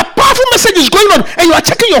church? A powerful message is going on and you are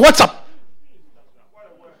checking your WhatsApp.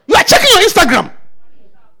 You are checking your Instagram.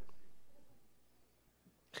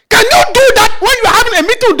 Can you do that when you are having a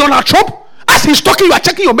meeting with Donald Trump? As he's talking, you are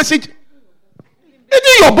checking your message.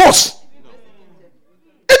 Even your boss.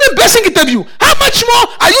 Even blessing interview. How much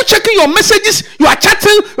more are you checking your messages? You are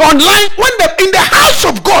chatting online when in the house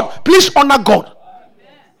of God. Please honor God.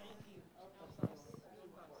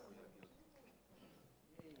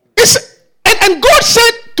 And God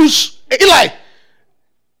said to Eli,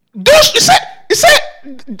 he said,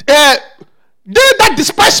 they that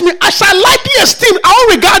despise me, I shall lightly esteem. I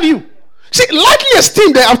won't regard you. See, lightly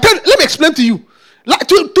esteem there. Let me explain to you. To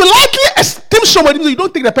lightly esteem somebody, you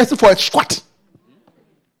don't take the person for a squat.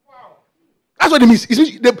 That's what it means.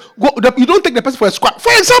 You don't take the person for a squat.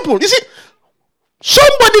 For example, you see,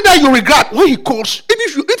 somebody that you regard when he calls,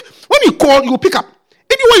 when you call, you pick up.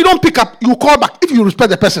 Even when you don't pick up, you call back if you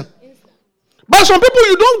respect the person. But some people,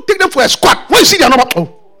 you don't take them for a squat. When you see their number,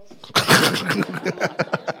 oh.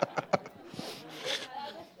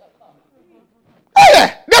 Oh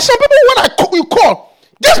yeah, there's some people when you call,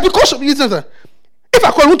 just because of reasons. If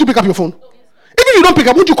I call, won't you pick up your phone? Even if you don't pick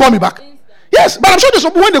up, won't you call me back? Yes, but I'm sure there's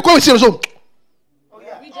some people when they call you, so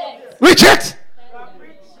reject.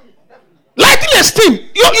 Lightly esteem.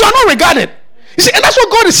 You are not regarded. You see, and that's what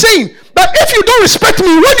God is saying. That if you don't respect me,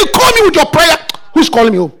 when you call me with your prayer, who's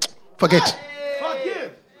calling me? Oh, forget.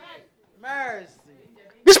 Forgive. Mercy.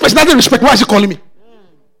 This person doesn't respect. Why is he calling me?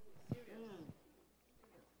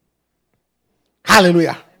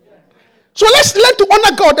 Hallelujah. So let's learn to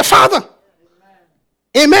honor God the Father.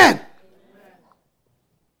 Amen.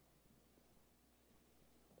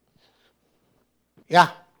 Yeah.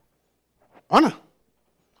 Honor.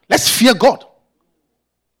 Let's fear God.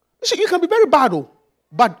 You see, you can be very bad, though.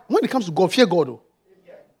 But when it comes to God, fear God, though.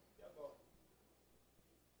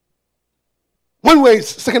 When we were in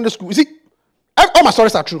secondary school, you see, all my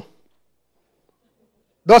stories are true.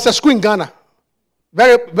 There was a school in Ghana.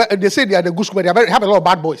 They say they are the good school, but they have a lot of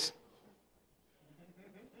bad boys.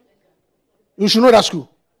 You should know that school.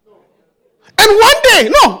 And one day,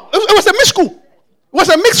 no, it was a mixed school. It was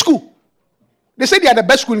a mixed school. They say they are the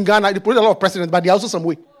best school in Ghana. They produce a lot of presidents, but they are also some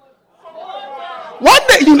way. One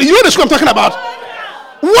day, you know the school I'm talking about.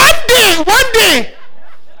 One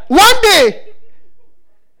day,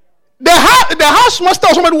 the house master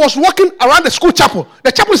or somebody was walking around the school chapel.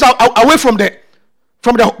 The chapel is away from the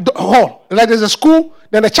hall. Like there's a school,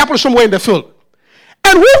 then the chapel is somewhere in the field.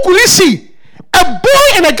 And who could he see? A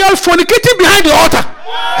boy and a girl fornicating behind the altar.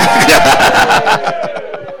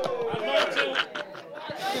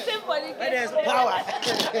 There's power.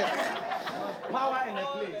 Power in the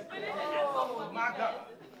place. My God.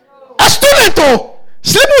 A student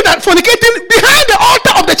sleeping with that fornicating behind the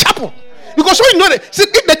altar of the chapel. Because when you know that, see,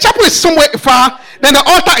 if the chapel is somewhere far, then the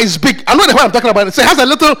altar is big. I know the one I'm talking about. It has a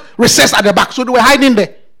little recess at the back, so they were hiding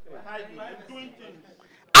there.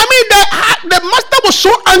 I mean, the master was so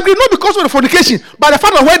angry, not because of the fornication, but the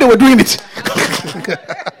fact of where they were doing it.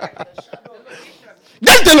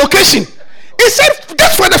 That's the location. He said,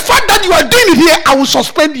 just for the fact that you are doing it here, I will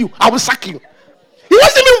suspend you. I will sack you. He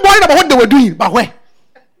wasn't even worried about what they were doing, but where?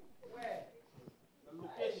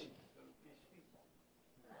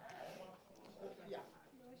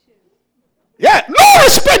 Yeah, no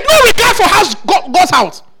respect, no regard for God's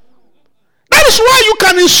house. That is why you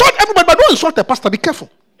can insult everybody, but don't insult the pastor. Be careful.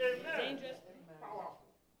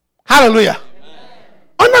 Hallelujah.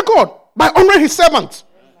 Honor God by honoring his servants.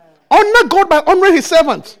 Honor God by honoring his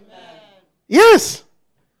servants. Yes.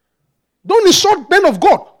 Don't insult men of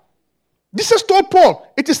God. Jesus told Paul,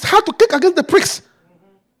 it is hard to kick against the pricks.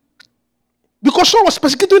 Because Saul was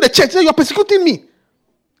persecuting the church. You are persecuting me.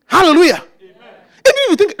 Hallelujah. Even if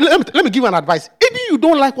you think, let me give you an advice. If you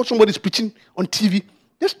don't like what somebody is preaching on TV,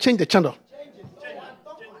 just change the channel.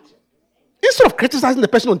 Instead of criticizing the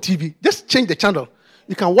person on TV, just change the channel.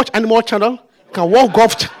 You can watch Animal Channel. You can watch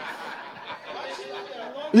Golf.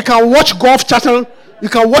 You can watch Golf Channel. You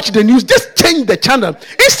can watch the news. Just change the channel.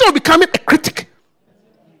 Instead of becoming a critic.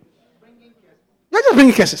 You're just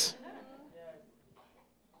bringing cases.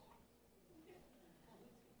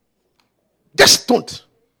 Just don't.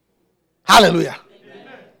 Hallelujah.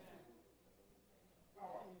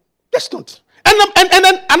 Just don't. And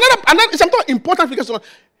then another something important because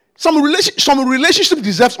some relationship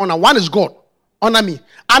deserves honor. One is God. Honor me.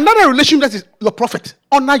 Another relationship that is your prophet.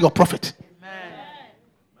 Honor your prophet. Amen.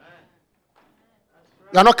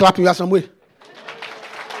 You are not clapping, you are some way.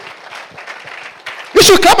 You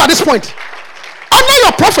should clap at this point. Honor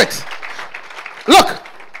your prophet. Look.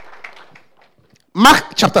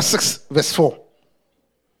 Mark chapter 6, verse 4.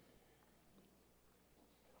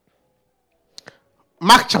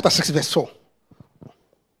 Mark chapter 6, verse 4.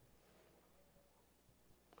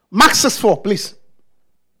 Mark 6, 4, please.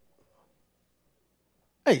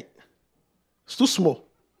 Hey, it's too small.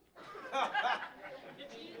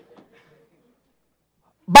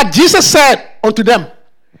 But Jesus said unto them,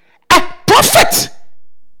 a prophet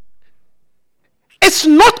is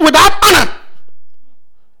not without honor.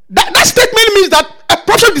 That statement means that a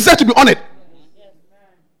prophet deserves to be honored.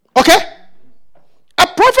 Okay? A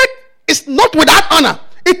prophet is not without honor.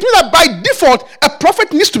 It means that by default, a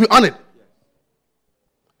prophet needs to be honored.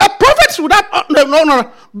 A prophet is without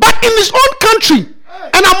honor, but in his own country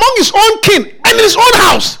and among his own kin and in his own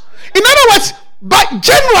house. In other words, but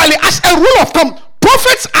generally, as a rule of thumb,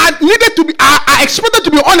 prophets are needed to be are expected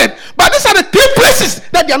to be honored. But these are the three places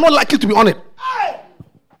that they are not likely to be honored.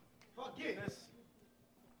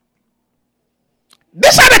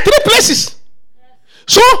 These are the three places.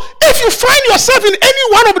 So if you find yourself in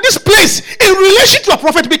any one of these places in relation to a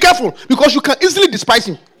prophet, be careful, because you can easily despise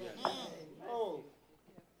him.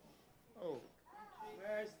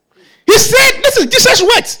 He said, this is Jesus'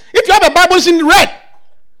 words. If you have a Bible, it's in red.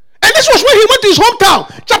 And this was when he went to his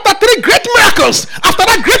hometown. Chapter 3, great miracles. After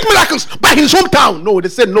that, great miracles by his hometown. No, they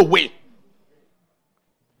said no way.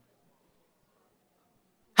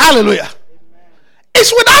 Hallelujah.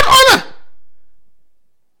 It's without honor.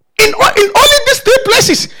 In only these three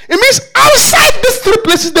places. It means outside these three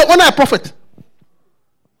places, they honor a prophet.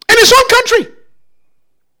 In his own country.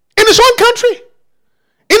 In his own country.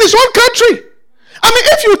 In his own country. I mean,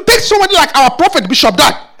 if you take somebody like our prophet, Bishop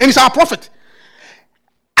Dag, and he's our prophet.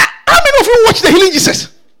 How many of you watch the Healing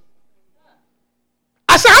Jesus?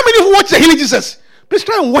 I said, how many of you watch the Healing Jesus? Please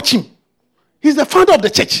try and watch him. He's the founder of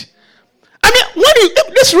the church. I mean, when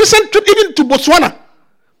this recent trip even to Botswana,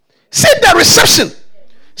 see the reception.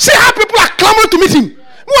 See how people are clamoring to meet him.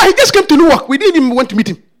 Well, he just came to Newark. We didn't even want to meet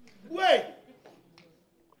him. Wait.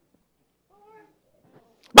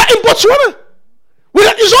 But in Botswana,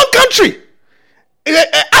 with his own country,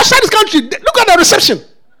 outside his country, look at the reception.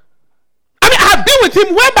 I mean, I have been with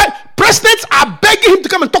him whereby presidents are begging him to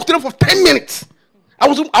come and talk to them for 10 minutes. I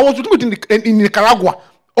was with him in Nicaragua.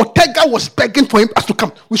 Ortega was begging for us to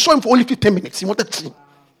come. We saw him for only 10 minutes. He wanted to see him.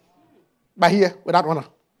 But here, without honor.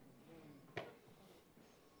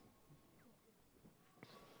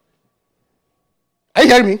 Are you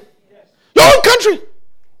hearing me? Yes. Your own country.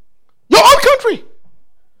 Your own country.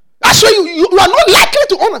 That's why you are not likely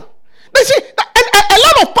to honor. They see,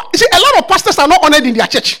 a lot of pastors are not honored in their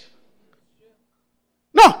church.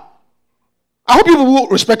 No. I hope people will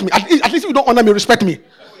respect me. At least if you don't honor me, respect me.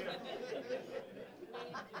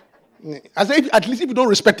 I say, at least if you don't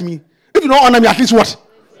respect me, if you don't honor me, at least what?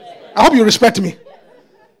 I hope you respect me.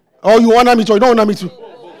 Or you honor me too, or you don't honor me too.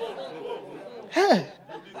 Hey.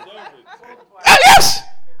 Yes.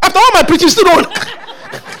 After all my preaching, still don't.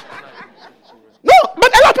 No,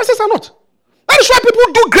 but a lot of pastors are not. That is why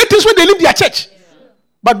people do great things when they leave their church.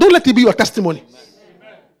 But don't let it be your testimony.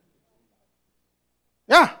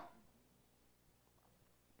 Yeah.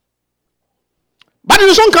 But in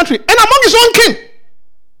his own country and among his own kin,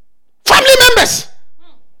 family members,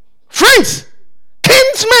 friends,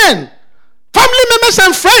 kinsmen, family members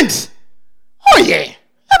and friends. Oh yeah,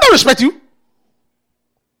 they don't respect you.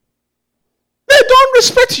 They don't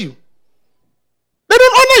respect you. They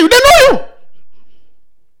don't honor you. They know you.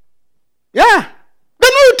 Yeah. They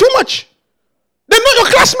know you too much. They know your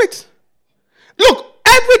classmates. Look,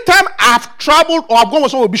 every time I've traveled or I've gone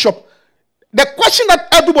with someone with Bishop, the question that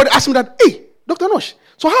everybody asks me that, hey, Dr. Nosh,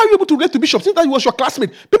 so how are you able to relate to Bishop since that he was your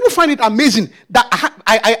classmate? People find it amazing that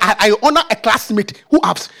I honor a classmate who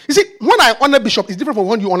has. You see, when I honor Bishop, it's different from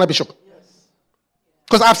when you honor Bishop.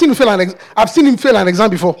 Because I've seen him fail an exam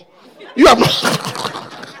before. You have not.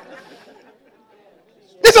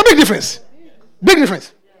 It's a big difference. Big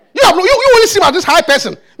difference. You only see him as this high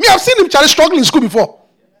person. Me, I've seen him struggling in school before.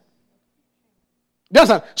 Do you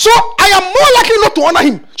understand? So I am more likely not to honor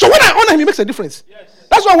him. So when I honor him, it makes a difference. Yes.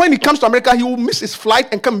 That's why when he comes to America, he will miss his flight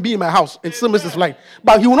and come and be in my house and still miss his flight.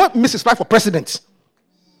 But he will not miss his flight for presidents.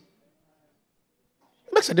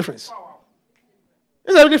 It makes a difference.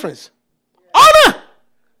 It's a difference. Honor.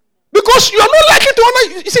 Because you are not likely to honor.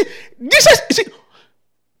 You see,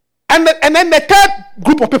 and then the third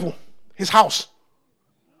group of people, his house.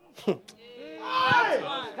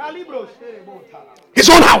 His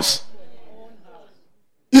own house.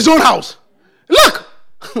 His own house. Look.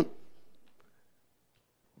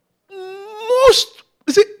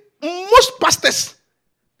 You see, most pastors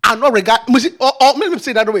are not regarded. Or let me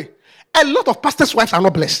say it that way. A lot of pastors' wives are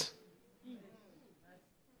not blessed.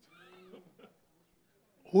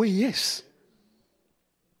 Oh, yes.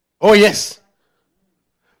 Oh, yes.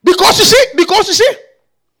 Because you see,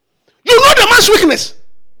 you know the man's weakness.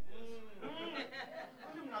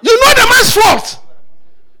 You know the man's fault.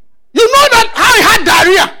 You know that how he had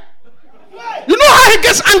diarrhea. You know how he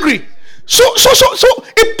gets angry. So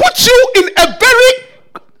it puts you in a very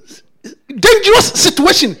dangerous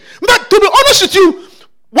situation. But to be honest with you,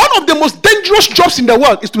 one of the most dangerous jobs in the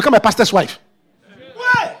world is to become a pastor's wife.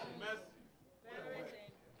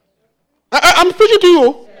 I'm preaching to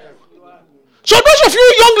you. So those of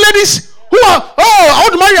you young ladies who are, I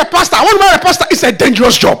want to marry a pastor, it's a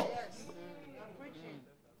dangerous job.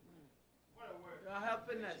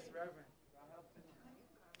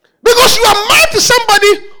 Because you are married to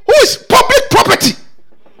somebody who is public property.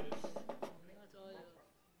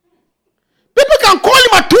 People can call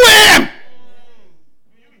him at 2 a.m.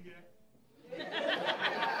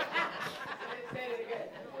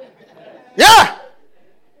 Yeah.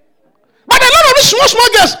 But a lot of these small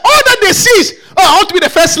girls, all that they see is, I want to be the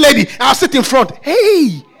first lady. I'll sit in front.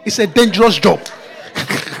 Hey, it's a dangerous job.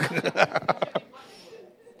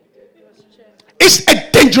 It's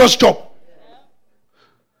a dangerous job.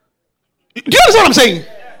 Do you understand what I'm saying?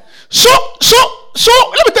 So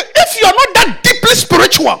let me tell you, if you are not that deeply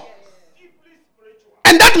spiritual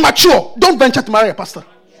and that mature, don't venture to marry a pastor.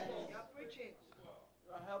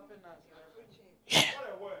 Yeah.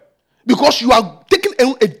 Because you are taking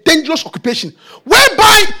a dangerous occupation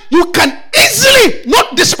whereby you can easily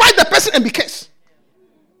not despise the person and be cursed.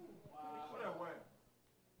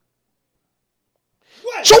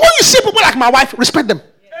 So when you see people like my wife, respect them.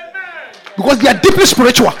 Because they are deeply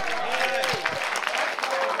spiritual.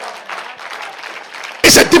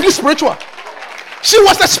 It's a deeply spiritual. She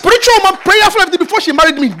was a spiritual woman, prayerful before she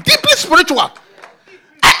married me. Deeply spiritual.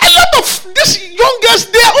 A lot of these young girls,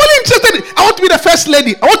 they are only interested in, I want to be the first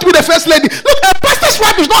lady. I want to be the first lady. Look, a pastor's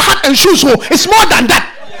wife is not hat and shoes. So it's more than that.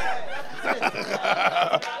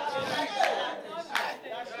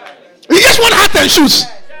 You just want hat and shoes.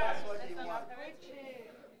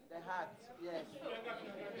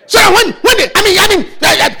 So when they,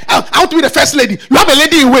 I want to be the first lady. You have a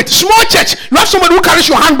lady in wait. Small church. You have somebody who carries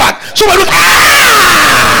your handbag. Somebody who,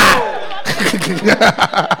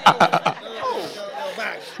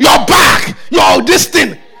 your bag, your this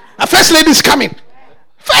thing. A first lady is coming.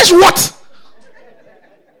 First what?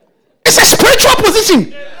 It's a spiritual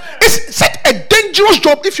position. It's such a dangerous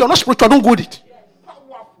job. If you're not spiritual, don't go with it.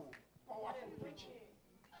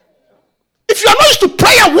 If you are not used to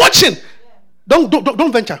prayer watching,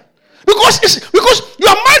 don't venture. Because you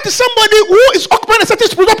are married to somebody who is occupying a certain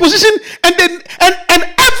spiritual position, and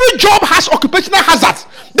every job has occupational hazards.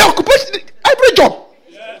 The occupation, every job.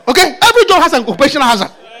 Okay? Every job has an occupational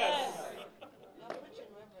hazard.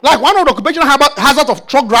 Like one of the occupational hazards of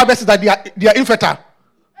truck drivers is that they are infertile.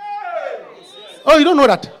 Oh, you don't know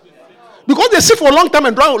that? Because they sit for a long time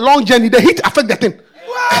and drive a long journey, the heat affects the thing.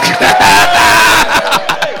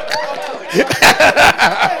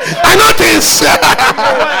 I notice.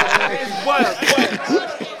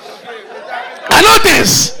 I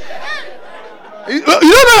notice. You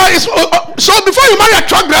don't know it's, so before you marry a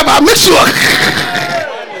truck driver, make sure.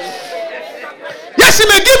 Yes, he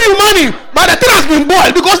may give you money, but the thing has been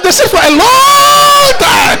boiled because they sit for a long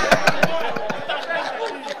time.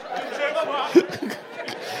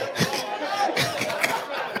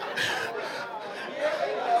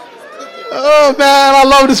 Oh man, I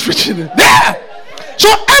love this preaching. There. So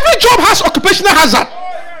every job has occupational hazard.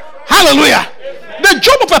 Hallelujah. The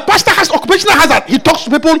job of a pastor has occupational hazard. He talks to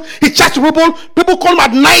people, he chats to people, people call him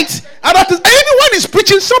at night. And even when he's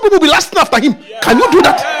preaching, some people will be lasting after him. Can you do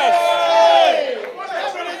that?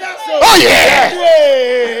 Oh yeah.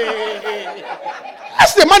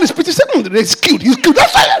 As the man is preaching, say, he's cute. He's cute.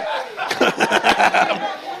 That's right.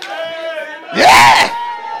 Yeah.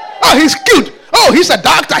 Oh, he's cute. Oh, he's a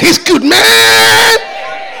doctor. He's cute, man.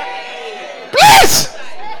 Please.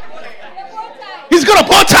 He's got a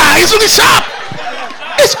bow tie. He's really sharp.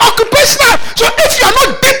 It's occupational. So if you are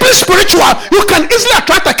not deeply spiritual, you can easily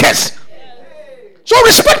attract a curse. So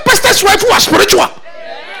respect pastors' wives who are spiritual.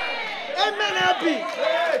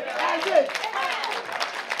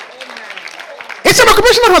 It's an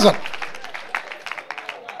occupational hazard.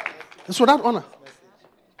 It's without honor.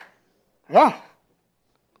 Yeah.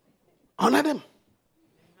 Honor them.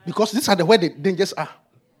 Because these are where the dangers are.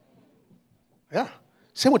 Yeah.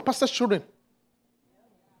 Same with pastors' children.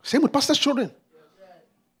 Same with pastors' children.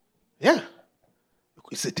 Yeah.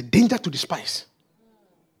 It's a danger to despise.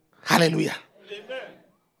 Hallelujah.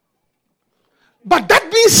 But that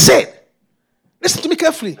being said, listen to me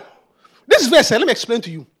carefully. This verse, let me explain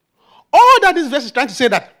to you. All that this verse is trying to say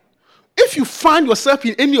that if you find yourself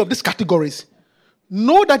in any of these categories,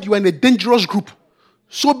 know that you are in a dangerous group.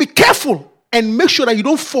 So be careful and make sure that you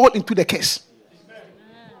don't fall into the curse.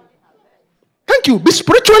 Thank you. Be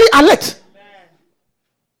spiritually alert.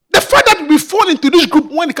 The fact that we fall into this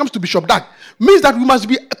group when it comes to Bishop Dag means that we must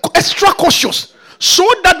be extra cautious so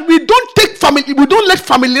that we don't let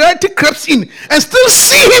familiarity creeps in and still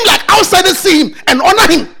see him like outsiders see him and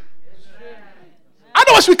honor him.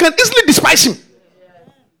 Otherwise, we can easily despise him.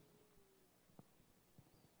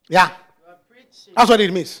 Yeah. That's what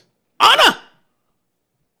it means. Honor.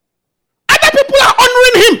 Other people are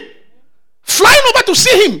honoring him, flying over to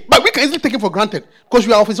see him, but we can easily take him for granted because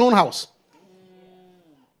we are of his own house.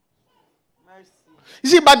 You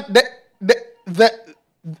see, but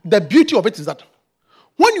the beauty of it is that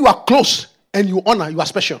when you are close and you honor, you are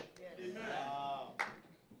special.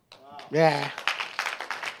 Yeah.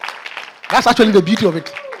 That's actually the beauty of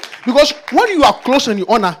it. Because when you are close and you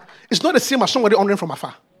honor, it's not the same as somebody honoring from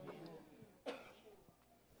afar.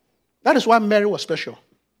 That is why Mary was special.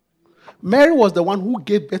 Mary was the one who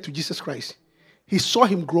gave birth to Jesus Christ. He saw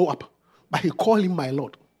him grow up, but he called him my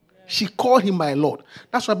Lord. She called him my Lord.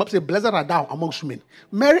 That's why the Bible says, blessed are thou amongst women.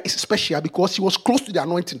 Mary is special because she was close to the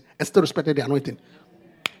anointing and still respected the anointing.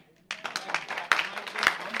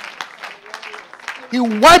 He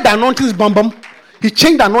wiped the anointing's bum bum. He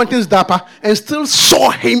changed the anointing's diaper and still saw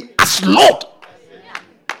him as Lord.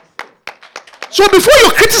 So before you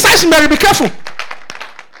criticize Mary, be careful.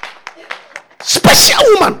 Special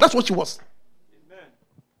woman. That's what she was.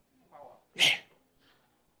 Yeah.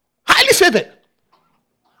 Highly favored.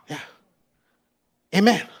 Yeah.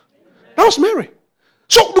 Amen. That was Mary.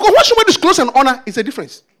 So because when somebody is close and honor, it's a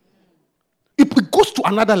difference. It goes to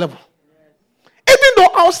another level. Even though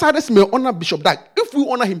outsiders may honor Bishop Dag, if we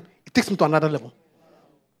honor him, it takes him to another level.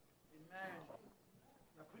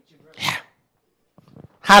 Yeah.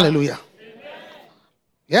 Hallelujah.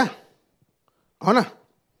 Yeah. Honor.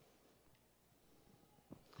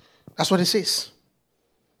 That's what it says.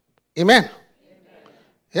 Amen.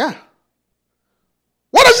 Yeah.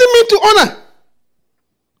 What does it mean to honor?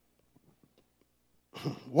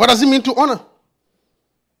 What does it mean to honor?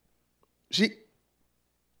 See,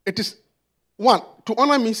 it is one. To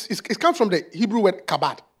honor means it comes from the Hebrew word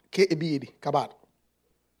kabad. K-A-B-A-D. Kabad.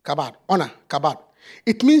 Kabad. Honor. Kabad.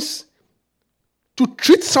 It means to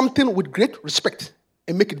treat something with great respect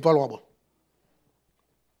and make it valuable.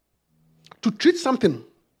 To treat something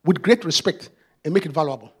with great respect and make it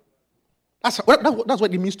valuable. That's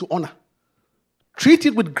what it means to honor. Treat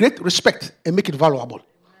it with great respect and make it valuable.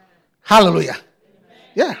 Amen. Hallelujah. Amen.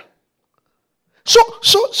 Yeah.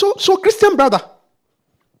 So, Christian brother,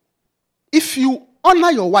 if you honor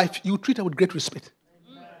your wife, you treat her with great respect.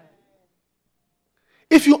 Amen.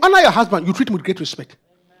 If you honor your husband, you treat him with great respect.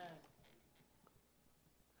 Amen.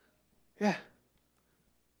 Yeah.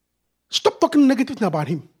 Stop talking negatively about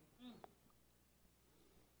him.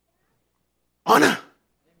 Honor.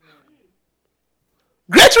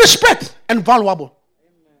 Great respect and valuable.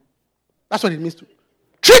 That's what it means to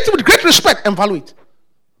treat it with great respect and value it.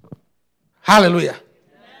 Hallelujah.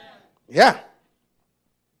 Yeah.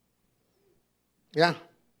 Yeah.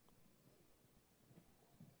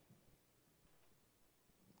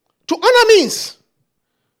 To honor means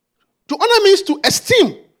to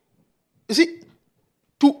esteem. You see,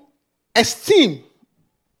 to esteem.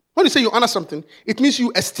 When you say you honor something, it means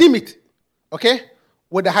you esteem it. Okay?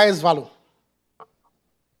 With the highest value.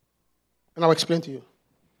 And I'll explain to you.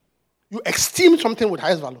 You esteem something with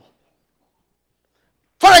highest value.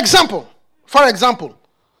 For example,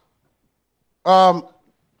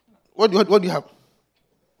 what do you have?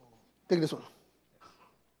 Take this one.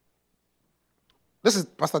 This is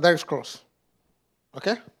Pastor Derek's cross.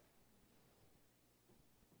 Okay?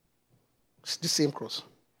 It's the same cross.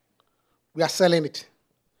 We are selling it.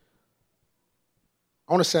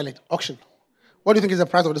 I want to sell it. Auction. What do you think is the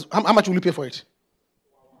price of this? How much will you pay for it?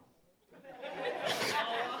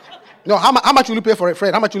 No, how much will you pay for it,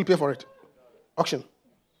 Fred? How much will you pay for it? Auction.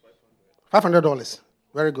 $500.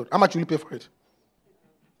 Very good. How much will you pay for it?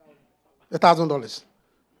 $1,000.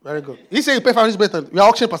 Very good. He said you pay $500. We are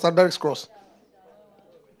auctioning Pastor Derek's cross.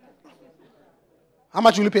 How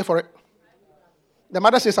much will you pay for it? The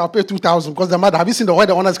mother says I'll pay $2,000 because the mother, have you seen the way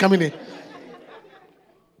the owner is coming in?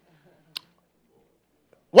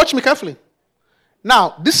 Watch me carefully.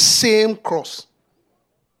 Now, this same cross,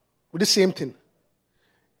 with the same thing,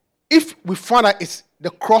 if we find out it's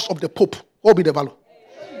the cross of the Pope, what will be the value?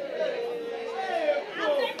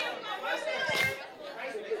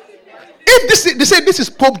 If they say this is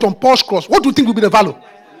Pope John Paul's cross, what do you think will be the value?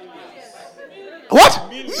 What?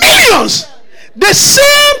 Millions. The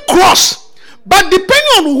same cross, but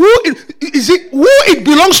depending on who it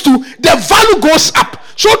belongs to, the value goes up.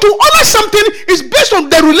 So to honor something is based on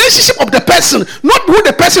the relationship of the person, not who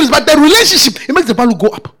the person is, but the relationship. It makes the value go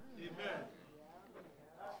up.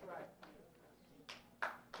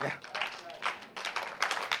 Yeah.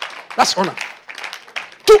 That's honor.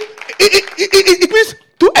 It means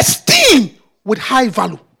to esteem with high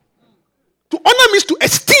value. To honor means to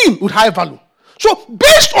esteem with high value. So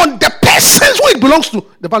based on the persons who it belongs to,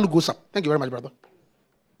 the value goes up. Thank you very much, brother.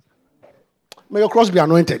 May your cross be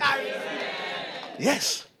anointed.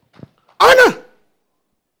 Yes. Honor.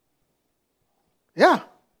 Yeah.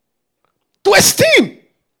 To esteem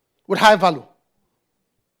with high value.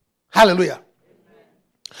 Hallelujah.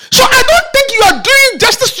 So I don't think you are doing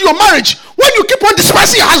justice to your marriage when you keep on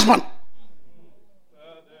despising your husband.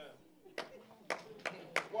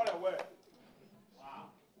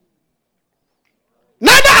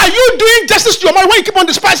 Neither are you doing justice to your marriage when you keep on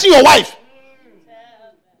despising your wife.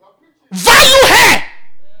 Value her.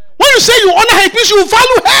 When you say you honor her, it means you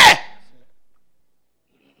value her.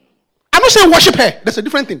 I'm not saying worship her. That's a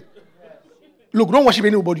different thing. Look, don't worship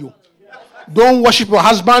anybody. Don't worship your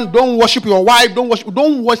husband. Don't worship your wife.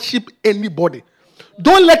 Don't worship anybody.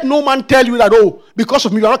 Don't let no man tell you that, oh, because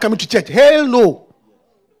of me, you are not coming to church. Hell no.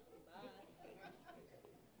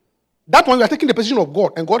 That one, you are taking the position of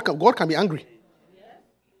God, and God can be angry.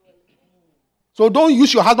 So don't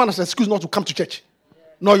use your husband as an excuse not to come to church.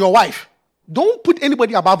 Nor your wife. Don't put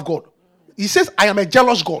anybody above God. He says, I am a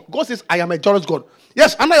jealous God. God says, I am a jealous God.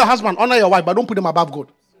 Yes, honor your husband, honor your wife, but don't put them above God.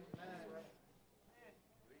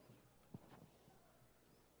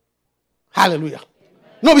 Hallelujah.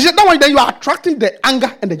 No, because that one, then you are attracting the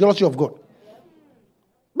anger and the jealousy of God.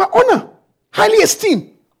 But honor, highly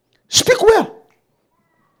esteem, speak well.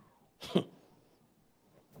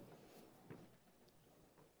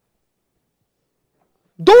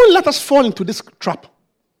 Don't let us fall into this trap.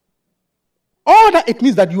 All that it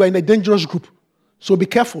means that you are in a dangerous group. So be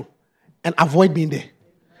careful and avoid being there.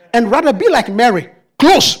 And rather be like Mary,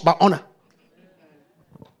 close but honor.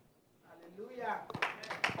 Hallelujah.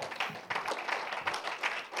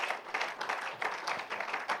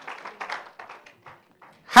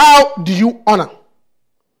 How do you honor?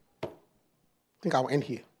 I think I'll end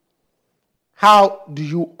here. How do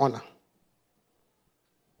you honor?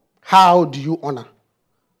 How do you honor?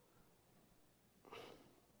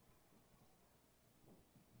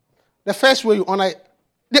 The first way you honor,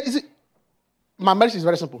 my marriage is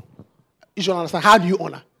very simple. You should understand, how do you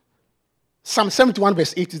honor? Psalm 71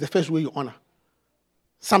 verse 8 is the first way you honor.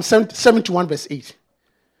 Psalm 71 verse 8.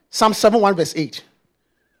 Psalm 71 verse 8.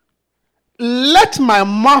 Let my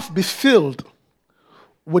mouth be filled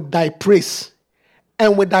with thy praise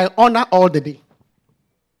and with thy honor all the day.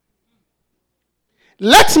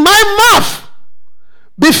 Let my mouth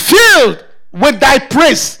be filled with thy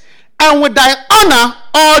praise and with thy honor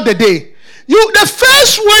all the day. The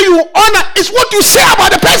first way you honor is what you say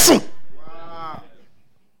about the person. Wow.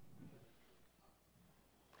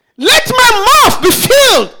 Let my mouth be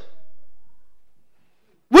filled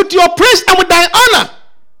with your praise and with thy honor.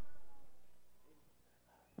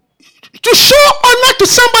 To show honor to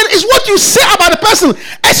somebody is what you say about the person,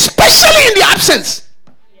 especially in the absence.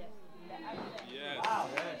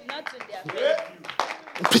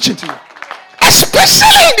 I'm preaching to you.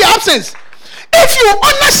 Especially in the absence. If you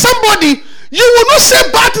honor somebody, you will not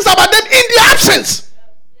say bad things about them in the absence.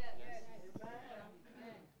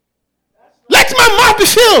 Let my mouth be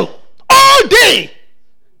filled all day.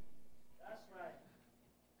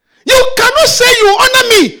 You cannot say you honor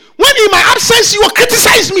me when in my absence you will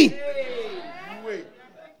criticize me.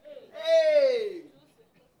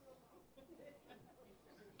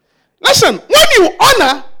 Listen, when you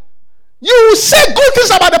honor, you will say good things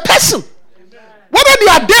about the person, whether they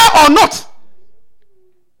are there or not.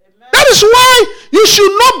 That is why you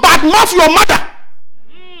should not badmouth your mother.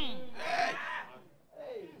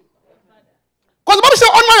 Because the Bible says,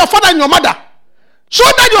 honor your father and your mother. So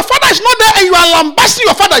that your father is not there and you are lambasting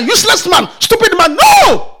your father, useless man, stupid man.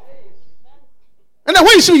 No! And then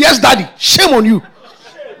when you say, yes, daddy, shame on you.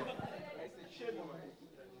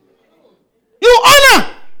 You honor.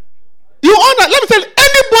 You honor. Let me tell you,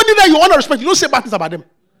 anybody that you honor, respect, you don't say bad things about them.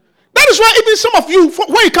 That is why even some of you,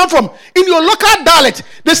 where you come from, in your local dialect,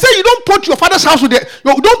 they say you don't point your father's house with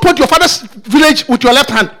you don't point your father's village with your left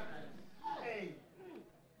hand.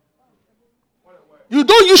 You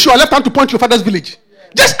don't use your left hand to point your father's village.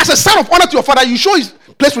 Just as a sign of honor to your father, you show his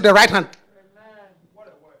place with the right hand.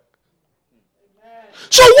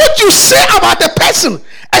 So what you say about the person,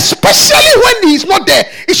 Especially when he is not there.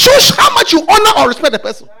 It shows how much you honor or respect the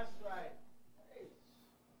person.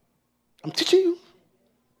 I'm teaching you.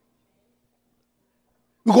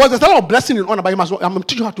 Because there's a lot of blessing in honor, but I'm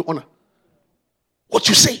teaching you how to honor. What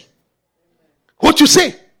you say. What you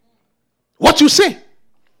say. What you say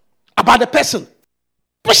about the person.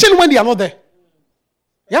 Especially when they are not there.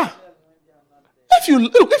 Yeah. If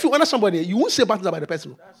you honor somebody, you won't say bad things about the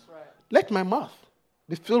person. Let my mouth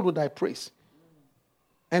be filled with thy praise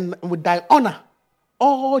and with thy honor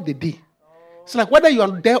all the day. It's like whether you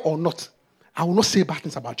are there or not, I will not say bad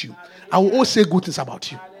things about you. I will always say good things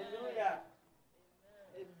about you.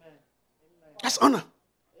 That's honor.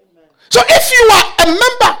 So if you are a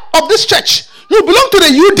member of this church, you belong to the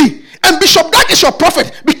UD, and Bishop Dag is your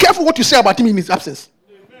prophet, be careful what you say about him in his absence.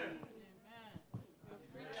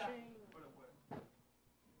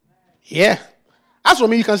 Yeah. As for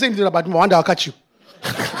me, you can say anything about me, but one day I'll catch you.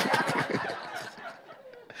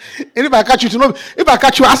 And if I catch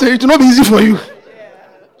you, I say it will not be easy for you.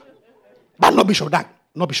 But not Bishop Dag.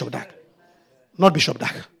 Not Bishop Dag. Not Bishop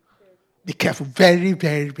Dag. Be careful. Very,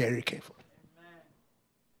 very, very careful.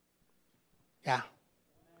 Yeah.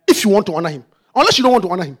 If you want to honor him. Unless you don't want to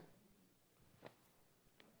honor him.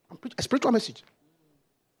 I'm preaching a spiritual message.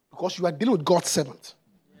 Because you are dealing with God's servant.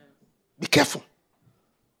 Be careful.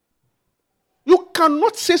 You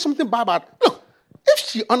cannot say something bad about. Look, if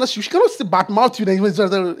she honors you, she cannot say bad mouth you. Then he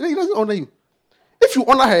doesn't honor you. If you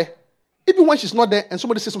honor her, even when she's not there and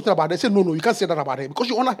somebody says something about her, say no, you can't say that about her because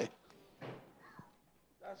you honor her.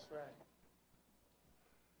 That's right.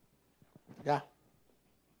 Yeah.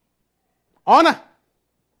 Honor.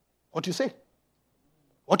 What you say.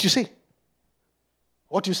 What you say.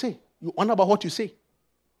 What you say. You honor by what you say.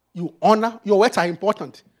 You honor. Your words are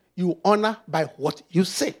important. You honor by what you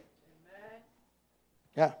say.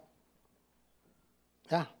 Yeah.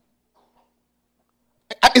 Yeah.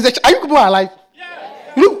 Are you people alive?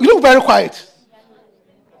 Yeah. You look very quiet.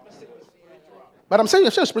 But I'm saying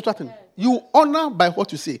you're a spiritual thing. You honor by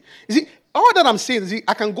what you say. You see, all that I'm saying is,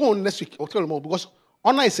 I can go on next week. I'll tell you more because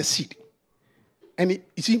honor is a seed. And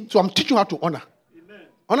you see, so I'm teaching you how to honor. Amen.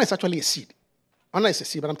 Honor is actually a seed. Honor is a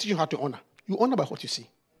seed, but I'm teaching you how to honor. You honor by what you say.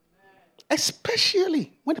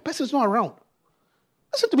 Especially when the person is not around.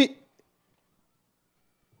 Listen to me.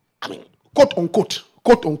 I mean, quote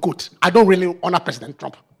unquote, I don't really honor President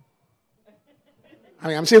Trump. I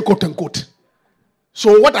mean, I'm saying quote unquote.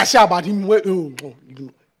 So what I say about him,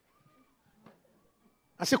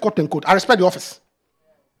 I say quote unquote. I respect the office.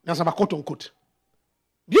 That's about quote unquote.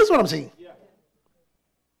 Do you see what I'm saying? Yeah.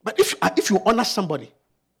 But if you honor somebody,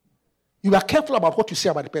 you are careful about what you say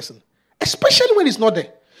about the person, especially when he's not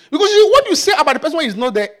there. Because you see, what you say about the person when he's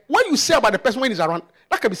not there, what you say about the person when he's around,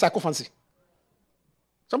 that can be psychophancy.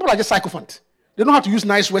 Some people are just sycophants. They know how to use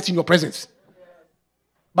nice words in your presence.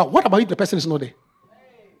 But what about if the person is not there?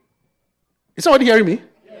 Is somebody hearing me?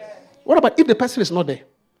 Yes. What about if the person is not there?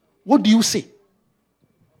 What do you say?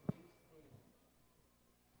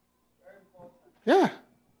 Yeah.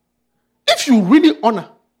 If you really honor,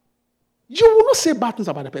 you will not say bad things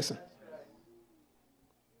about the person.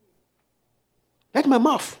 Let my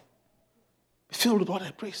mouth be filled with what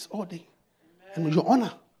I praise all day. And with your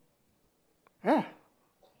honor. Yeah.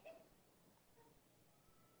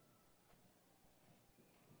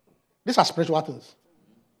 These are spiritual things.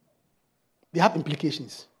 They have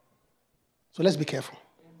implications. So let's be careful.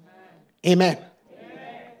 Amen.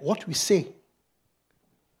 Amen. What we say,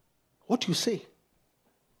 what you say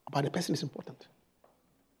about the person is important.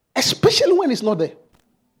 Especially when it's not there.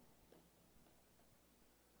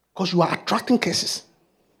 Because you are attracting curses.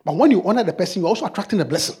 But when you honor the person, you're also attracting a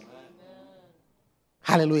blessing.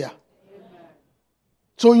 Hallelujah. Amen.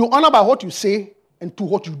 So you honor by what you say and to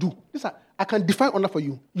what you do. I can define honor for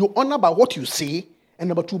you. You honor by what you say, and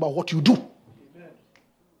number two, by what you do. Amen.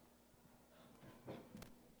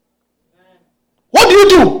 What do you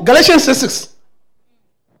do? Galatians 6:6.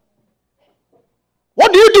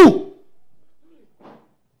 What do you do?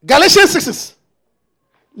 Galatians 6:6.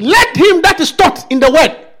 Let him that is taught in the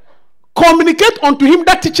word communicate unto him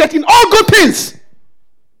that teacheth in all good things.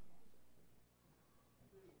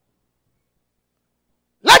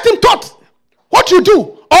 Let him taught what you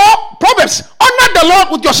do. Or Proverbs, honor the Lord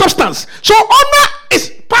with your substance. So honor is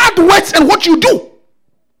part words and what you do.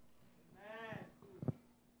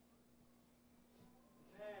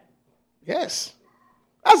 Yes.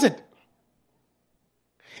 That's it.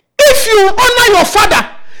 If you honor your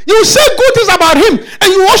father, you say good things about him,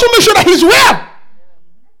 and you also make sure that he's well.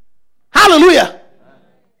 Hallelujah.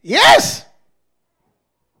 Yes.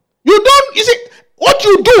 You see, what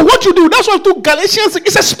you do, that's what to Galatians,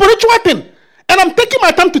 it's a spiritual thing. And I'm taking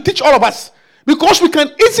my time to teach all of us. Because we can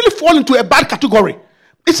easily fall into a bad category.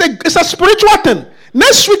 It's a spiritual thing.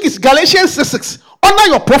 Next week is Galatians 6:6. Honor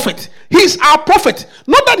your prophet. He is our prophet.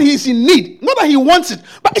 Not that he is in need, not that he wants it,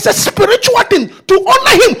 but it's a spiritual thing to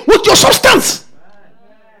honor him with your substance.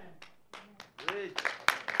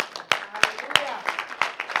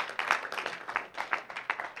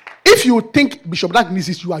 If you think Bishop Dag needs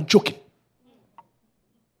this, you are joking.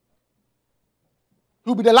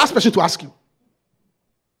 He'll be the last person to ask you.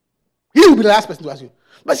 He will be the last person to ask you.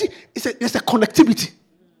 But see, there's a connectivity.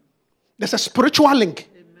 There's a spiritual link.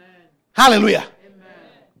 Amen. Hallelujah. Amen.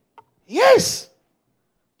 Yes.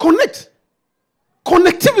 Connect.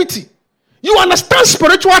 Connectivity. You understand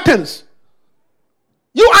spiritual things.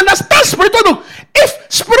 You understand spiritual things.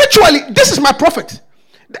 If spiritually, this is my prophet.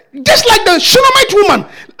 Just like the Shunammite woman,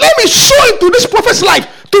 let me sow into this prophet's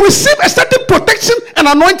life to receive a certain protection and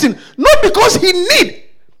anointing. Not because he need.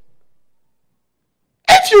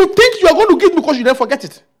 If you think you are going to give because you then forget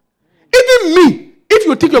it. Even me, if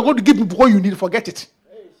you think you are going to give me because you need, forget it.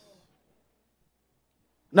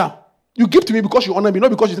 Now, you give to me because you honor me,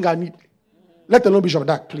 not because you think I need. Let alone Bishop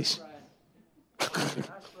Dag, please. That's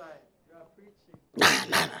right. You are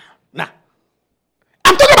preaching. Nah.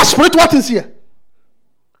 I'm talking about spiritual things here.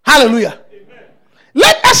 Hallelujah. Amen.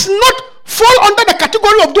 Let us not fall under the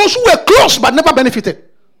category of those who were close but never benefited.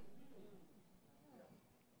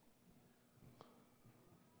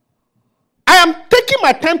 I am taking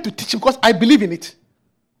my time to teach because I believe in it.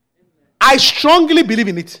 I strongly believe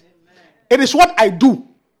in it. It is what I do.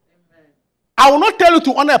 I will not tell you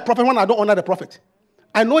to honor a prophet when I don't honor the prophet.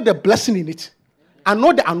 I know the blessing in it. I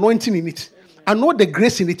know the anointing in it. I know the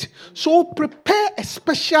grace in it. So prepare a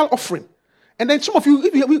special offering. And then some of you,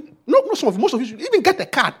 most of you should even get a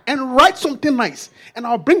card and write something nice. And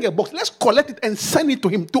I'll bring a box. Let's collect it and send it to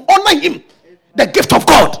him to honor him. The gift of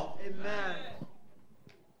God. Amen.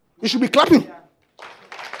 You should be clapping.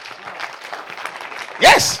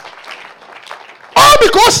 Yes. All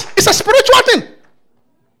because it's a spiritual thing.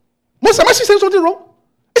 Am I saying something wrong?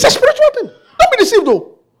 It's a spiritual thing. Don't be deceived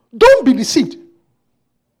though. Don't be deceived.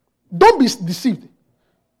 Don't be deceived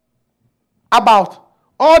about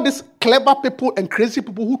all these clever people and crazy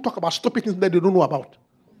people who talk about stupid things that they don't know about.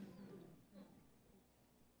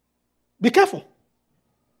 Be careful.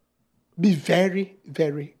 Be very,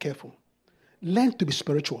 very careful. Learn to be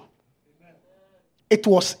spiritual. It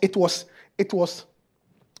was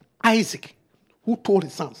Isaac who told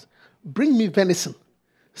his sons, bring me venison,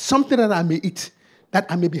 something that I may eat, that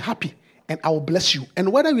I may be happy, and I will bless you.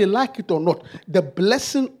 And whether you like it or not, the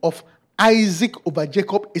blessing of Isaac over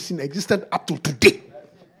Jacob is in existence up to today.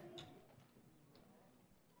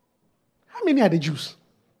 How many are the Jews?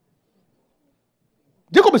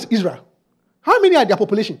 Jacob is Israel. How many are their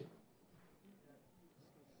population?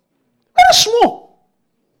 Very small.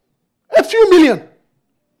 A few million.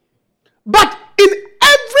 But in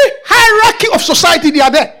every hierarchy of society, they are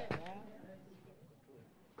there.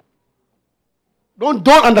 Don't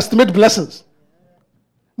underestimate blessings.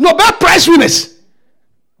 Nobel Prize winners,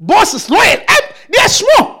 bosses, lawyers, they are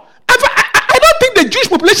small. I don't think the Jewish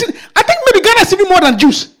population, I think maybe Ghana is even more than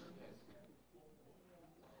Jews.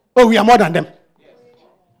 Oh, we are more than them.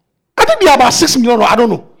 I think we are about 6 million, or I don't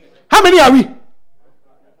know. How many are we?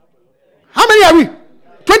 How many are we?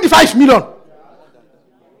 25 million.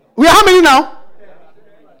 We are how many now?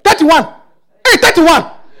 31. Hey,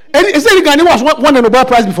 31. Is there any Ghanaian who has won a Nobel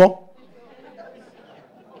Prize before?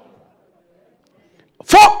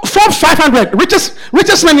 Forbes 500.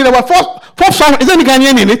 Richest man in the world. Forbes 500. Is there any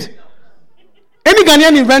Ghanaian in it? Any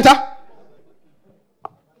Ghanaian inventor?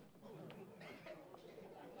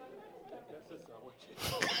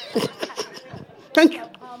 Thank you.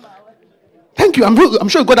 Thank you. I'm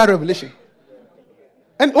sure you got that revelation.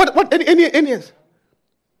 And what any else?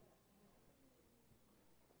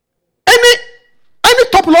 Any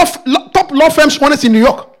top law firms owners in New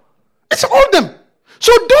York. It's all them.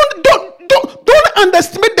 So don't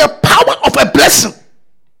underestimate the power of a blessing,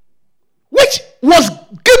 which was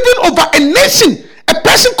given over a nation. A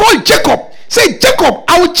person called Jacob. Say, Jacob,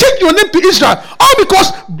 I will change your name to Israel. All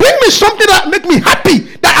because bring me something that make me happy,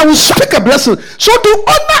 that I will speak a blessing. So to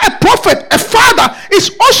honor a prophet, a father,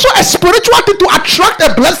 is also a spiritual thing to attract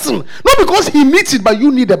a blessing. Not because he needs it, but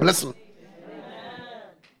you need a blessing.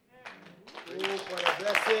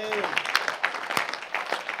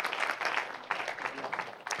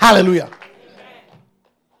 Hallelujah.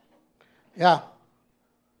 Yeah.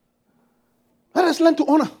 Let us learn to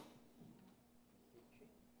honor.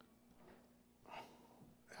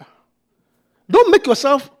 Yeah. Don't make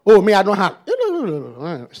yourself, oh, me, I don't have.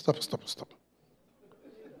 No. Stop.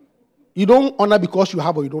 You don't honor because you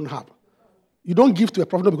have or you don't have. You don't give to a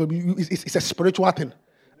prophet because it's a spiritual thing.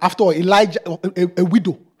 After all, Elijah, a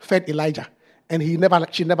widow fed Elijah, and she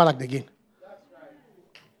never lacked again.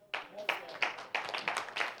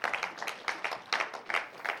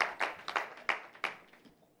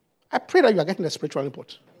 I pray that you are getting the spiritual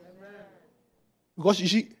input. Because you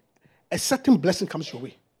see, a certain blessing comes your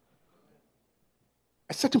way.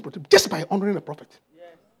 A certain protection, just by honoring a prophet.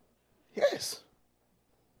 Yes.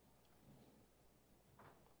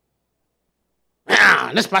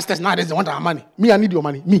 This pastor's nowadays they want our money. Me, I need your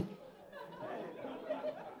money. Me,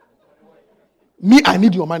 I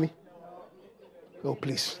need your money. Oh,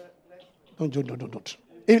 please. Don't.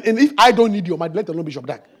 And if I don't need your money, let alone Bishop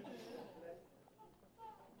Dag.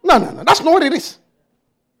 No. That's not what it is.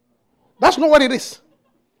 That's not what it is.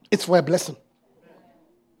 It's for a blessing.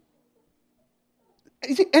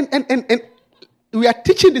 You see, and we are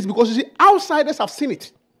teaching this because you see, outsiders have seen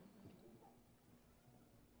it.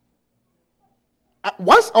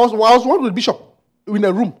 Once I was one with Bishop in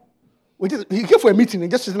a room. He came for a meeting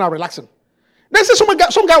and just sitting there relaxing. Then said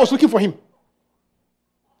some guy was looking for him.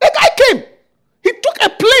 The guy came. He took a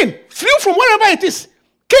plane, flew from wherever it is,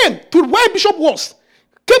 came to where Bishop was,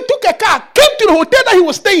 took a car, came to the hotel that he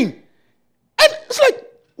was staying. And it's like,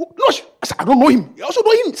 no, I said, I don't know him. You also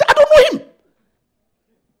know him? He said, I don't know him.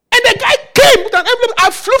 And the guy came with an envelope.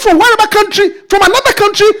 I flew from another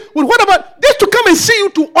country, with whatever, just to come and see you,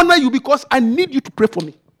 to honor you, because I need you to pray for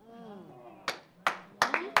me.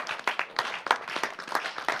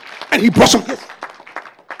 And he brought some gifts.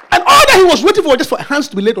 And all that he was waiting for was just for hands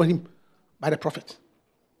to be laid on him by the prophet.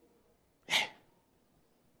 Yeah.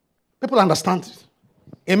 People understand it.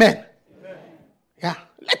 Amen. Yeah.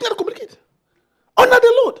 Let me communicate. Honor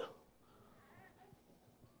the Lord.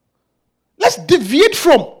 Let's deviate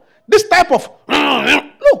from this type of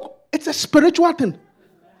look. It's a spiritual thing.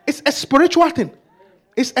 It's a spiritual thing.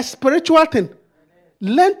 It's a spiritual thing.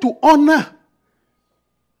 Learn to honor.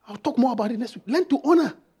 I'll talk more about it next week. Learn to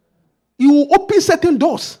honor. You will open certain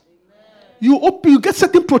doors. You get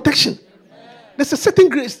certain protection. There's a certain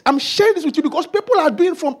grace. I'm sharing this with you because people are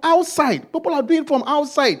doing from outside.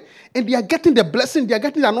 And they are getting the blessing, they are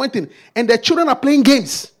getting the anointing, and their children are playing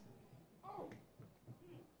games.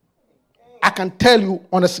 I can tell you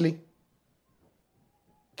honestly.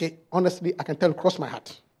 Okay, honestly, I can tell you across my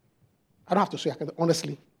heart. I don't have to say, I can tell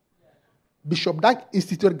honestly. Bishop Dag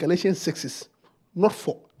instituted Galatians 6 not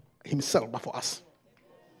for himself, but for us.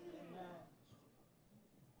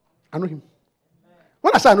 I know him.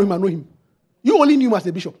 When I say I know him. You only knew him as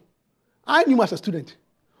a bishop. I knew him as a student.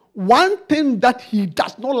 One thing that he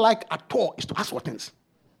does not like at all is to ask for things.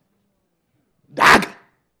 Dag,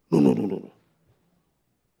 no.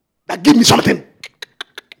 Dag, give me something.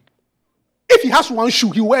 If he has one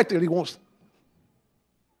shoe, he wears it till he wants.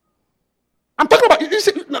 I'm talking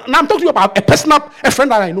about a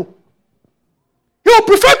friend that I know. He will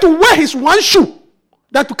prefer to wear his one shoe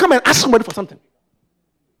than to come and ask somebody for something.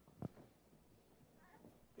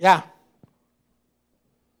 Yeah.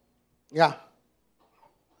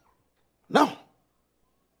 No.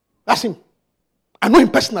 That's him. I know him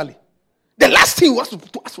personally. The last thing he wants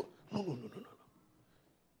to ask for. No.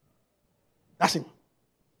 That's him.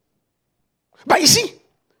 But you see,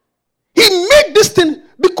 he made this thing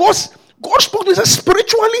because God spoke to him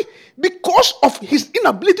spiritually, because of his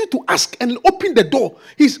inability to ask and open the door.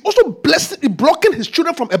 He's also blocking his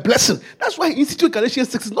children from a blessing. That's why he instituted Galatians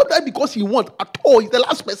 6. It's not that because he wants at all. He's the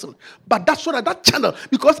last person. But that's so that channel,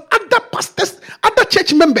 because other pastors, other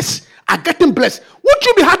church members are getting blessed. Won't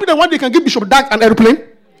you be happy that one day you can give Bishop Dag an airplane?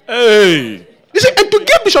 Hey. You see, and to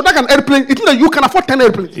give Bishop Dag an airplane, it means that you can afford 10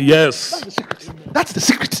 airplanes. Yes. That's the secret. That's the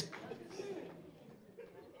secret.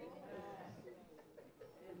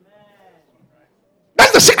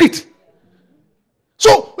 That's the secret.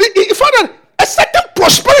 So, we found that a certain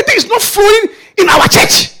prosperity is not flowing in our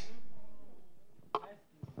church.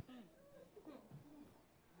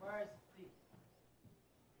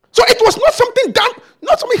 So, it was not something done,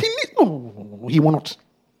 not something he needs. No, he will not.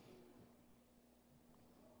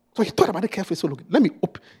 So, he thought about it carefully. So, look, let me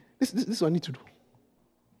open. This is what I need to do.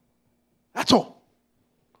 That's all.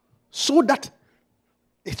 So that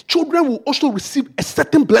his children will also receive a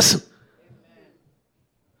certain blessing.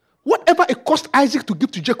 Whatever it cost Isaac to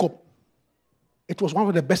give to Jacob, it was one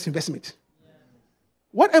of the best investments.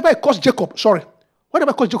 Whatever it cost Jacob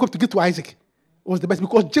to give to Isaac, it was the best,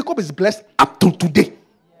 because Jacob is blessed up to today.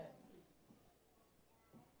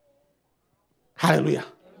 Hallelujah.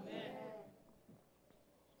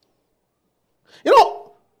 You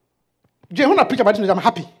know, when I preach about this, I'm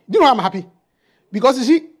happy. Do you know why I'm happy? Because you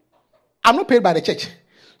see, I'm not paid by the church.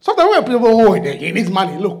 Sometimes when people, oh, he needs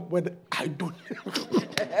money. Look, but I don't.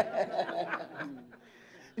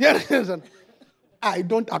 Yeah, I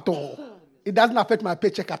don't at all. It doesn't affect my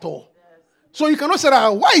paycheck at all. So you cannot say,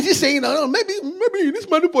 why is he saying that? Maybe he needs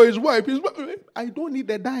money for his wife. I don't need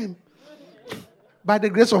a dime. By the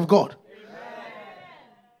grace of God.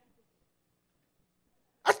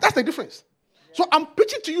 That's the difference. So I'm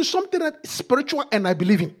preaching to you something that is spiritual and I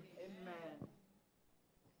believe in.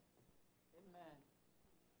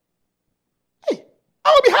 Hey, I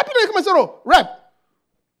will be happy when you come and say, oh, Rep,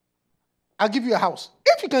 I'll give you a house.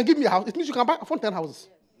 If you can give me a house, it means you can afford 10 houses.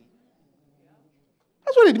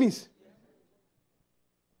 That's what it means.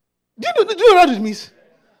 Do you know what it means?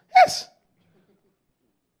 Yes.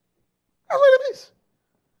 That's what it means.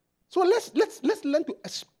 So let's learn to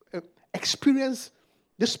experience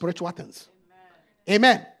these spiritual things.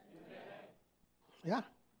 Amen. Yeah.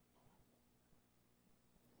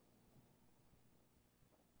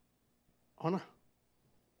 Honor.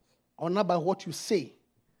 Honor by what you say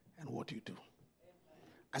and what you do.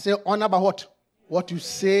 I say honor by what? What you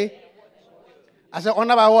say. I say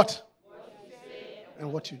honor by what?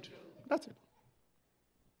 And what you do. That's it.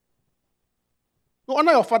 You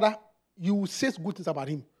honor your father, you will say good things about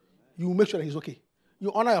him. You will make sure that he's okay.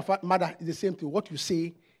 You honor your mother, it's the same thing. What you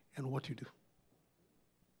say and what you do.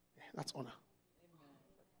 That's honor.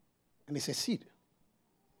 And it's a seed.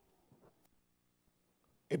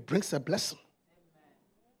 It brings a blessing.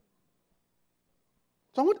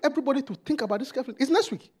 So I want everybody to think about this carefully. It's next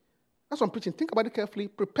week. That's what I'm preaching. Think about it carefully.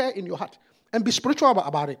 Prepare in your heart. And be spiritual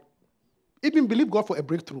about it. Even believe God for a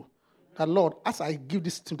breakthrough. That, Lord, as I give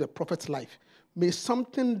this to the prophet's life, may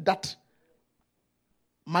something that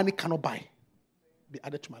money cannot buy be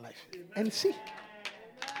added to my life. And see.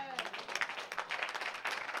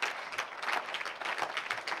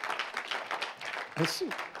 And see.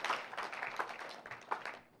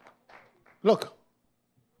 Look.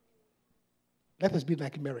 Let us be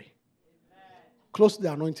like Mary. Close to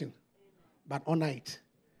the anointing, but honor it.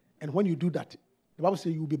 And when you do that, the Bible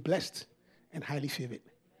says you will be blessed and highly favored.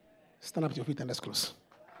 Stand up to your feet and let's close.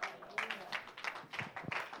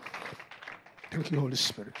 Thank you, Holy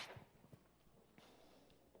Spirit.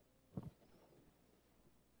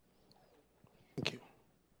 Thank you.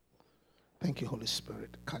 Thank you, Holy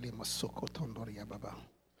Spirit. Kalima soko tondoria baba.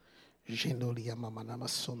 Jendolia mama nama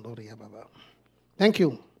sondoria baba. Thank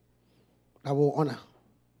you. I will honor.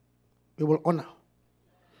 We will honor.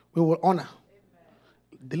 We will honor.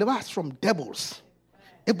 Deliver us from devils,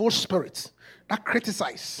 evil spirits that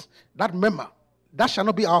criticize, that member. That shall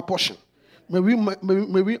not be our portion. May we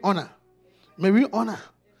honor. May we honor.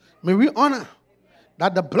 May we honor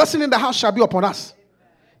that the blessing in the house shall be upon us.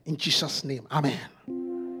 In Jesus' name. Amen.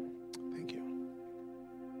 Thank you.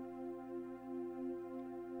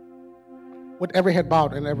 With every head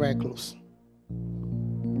bowed and every eye closed.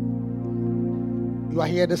 You are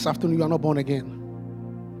here this afternoon, you are not born again.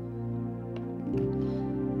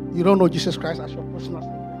 You don't know Jesus Christ as your personal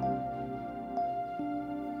Savior.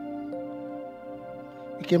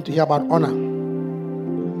 You came to hear about honor.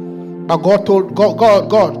 But God told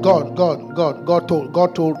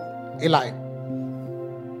Eli,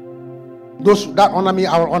 those that honor me,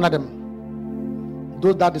 I will honor them.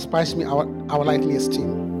 Those that despise me, I will lightly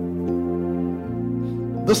esteem.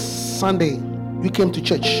 This Sunday, you came to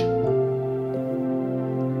church.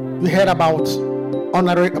 You heard about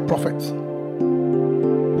honoring a prophet.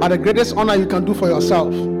 But the greatest honor you can do for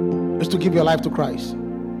yourself is to give your life to Christ.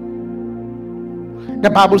 The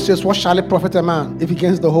Bible says, what shall it profit a man if he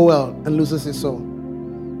gains the whole world and loses his soul?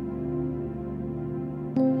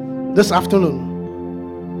 This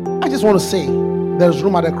afternoon, I just want to say, there is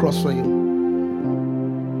room at the cross for you.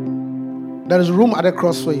 There is room at the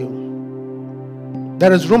cross for you.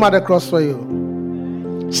 There is room at the cross for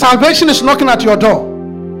you. Salvation is knocking at your door.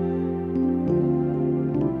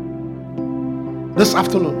 This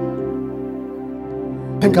afternoon,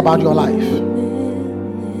 think about your life.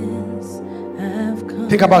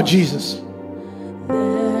 Think about Jesus.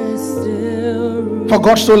 For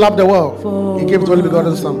God so loved the world, He gave His only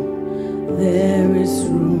begotten Son.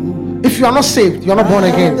 If you are not saved, you are not born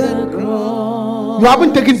again. You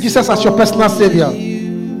haven't taken Jesus as your personal Savior.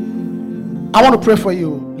 I want to pray for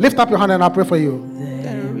you. Lift up your hand and I'll pray for you.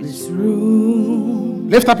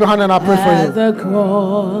 Lift up your hand and I'll pray for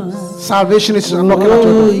you. Salvation is knocking at your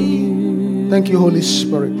door. Thank you, Holy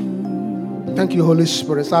Spirit. Thank you, Holy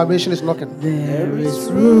Spirit. Salvation is knocking. There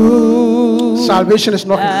is room. Salvation is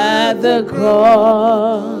knocking. At the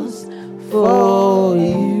cross for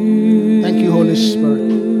you. Thank you, Holy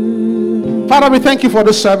Spirit. Father, we thank you for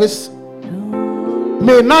this service.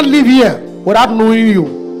 May not live here without knowing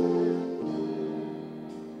you.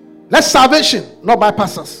 Let salvation not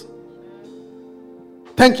bypass us.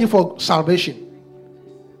 Thank you for salvation.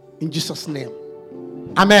 In Jesus' name.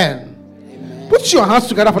 Amen. Put your hands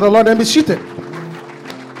together for the Lord and be seated.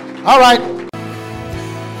 All right.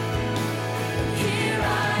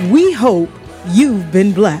 We hope you've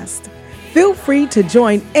been blessed. Feel free to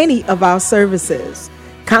join any of our services.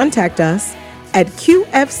 Contact us at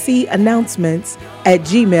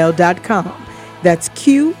qfcannouncements@gmail.com. That's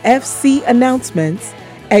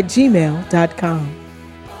qfcannouncements@gmail.com.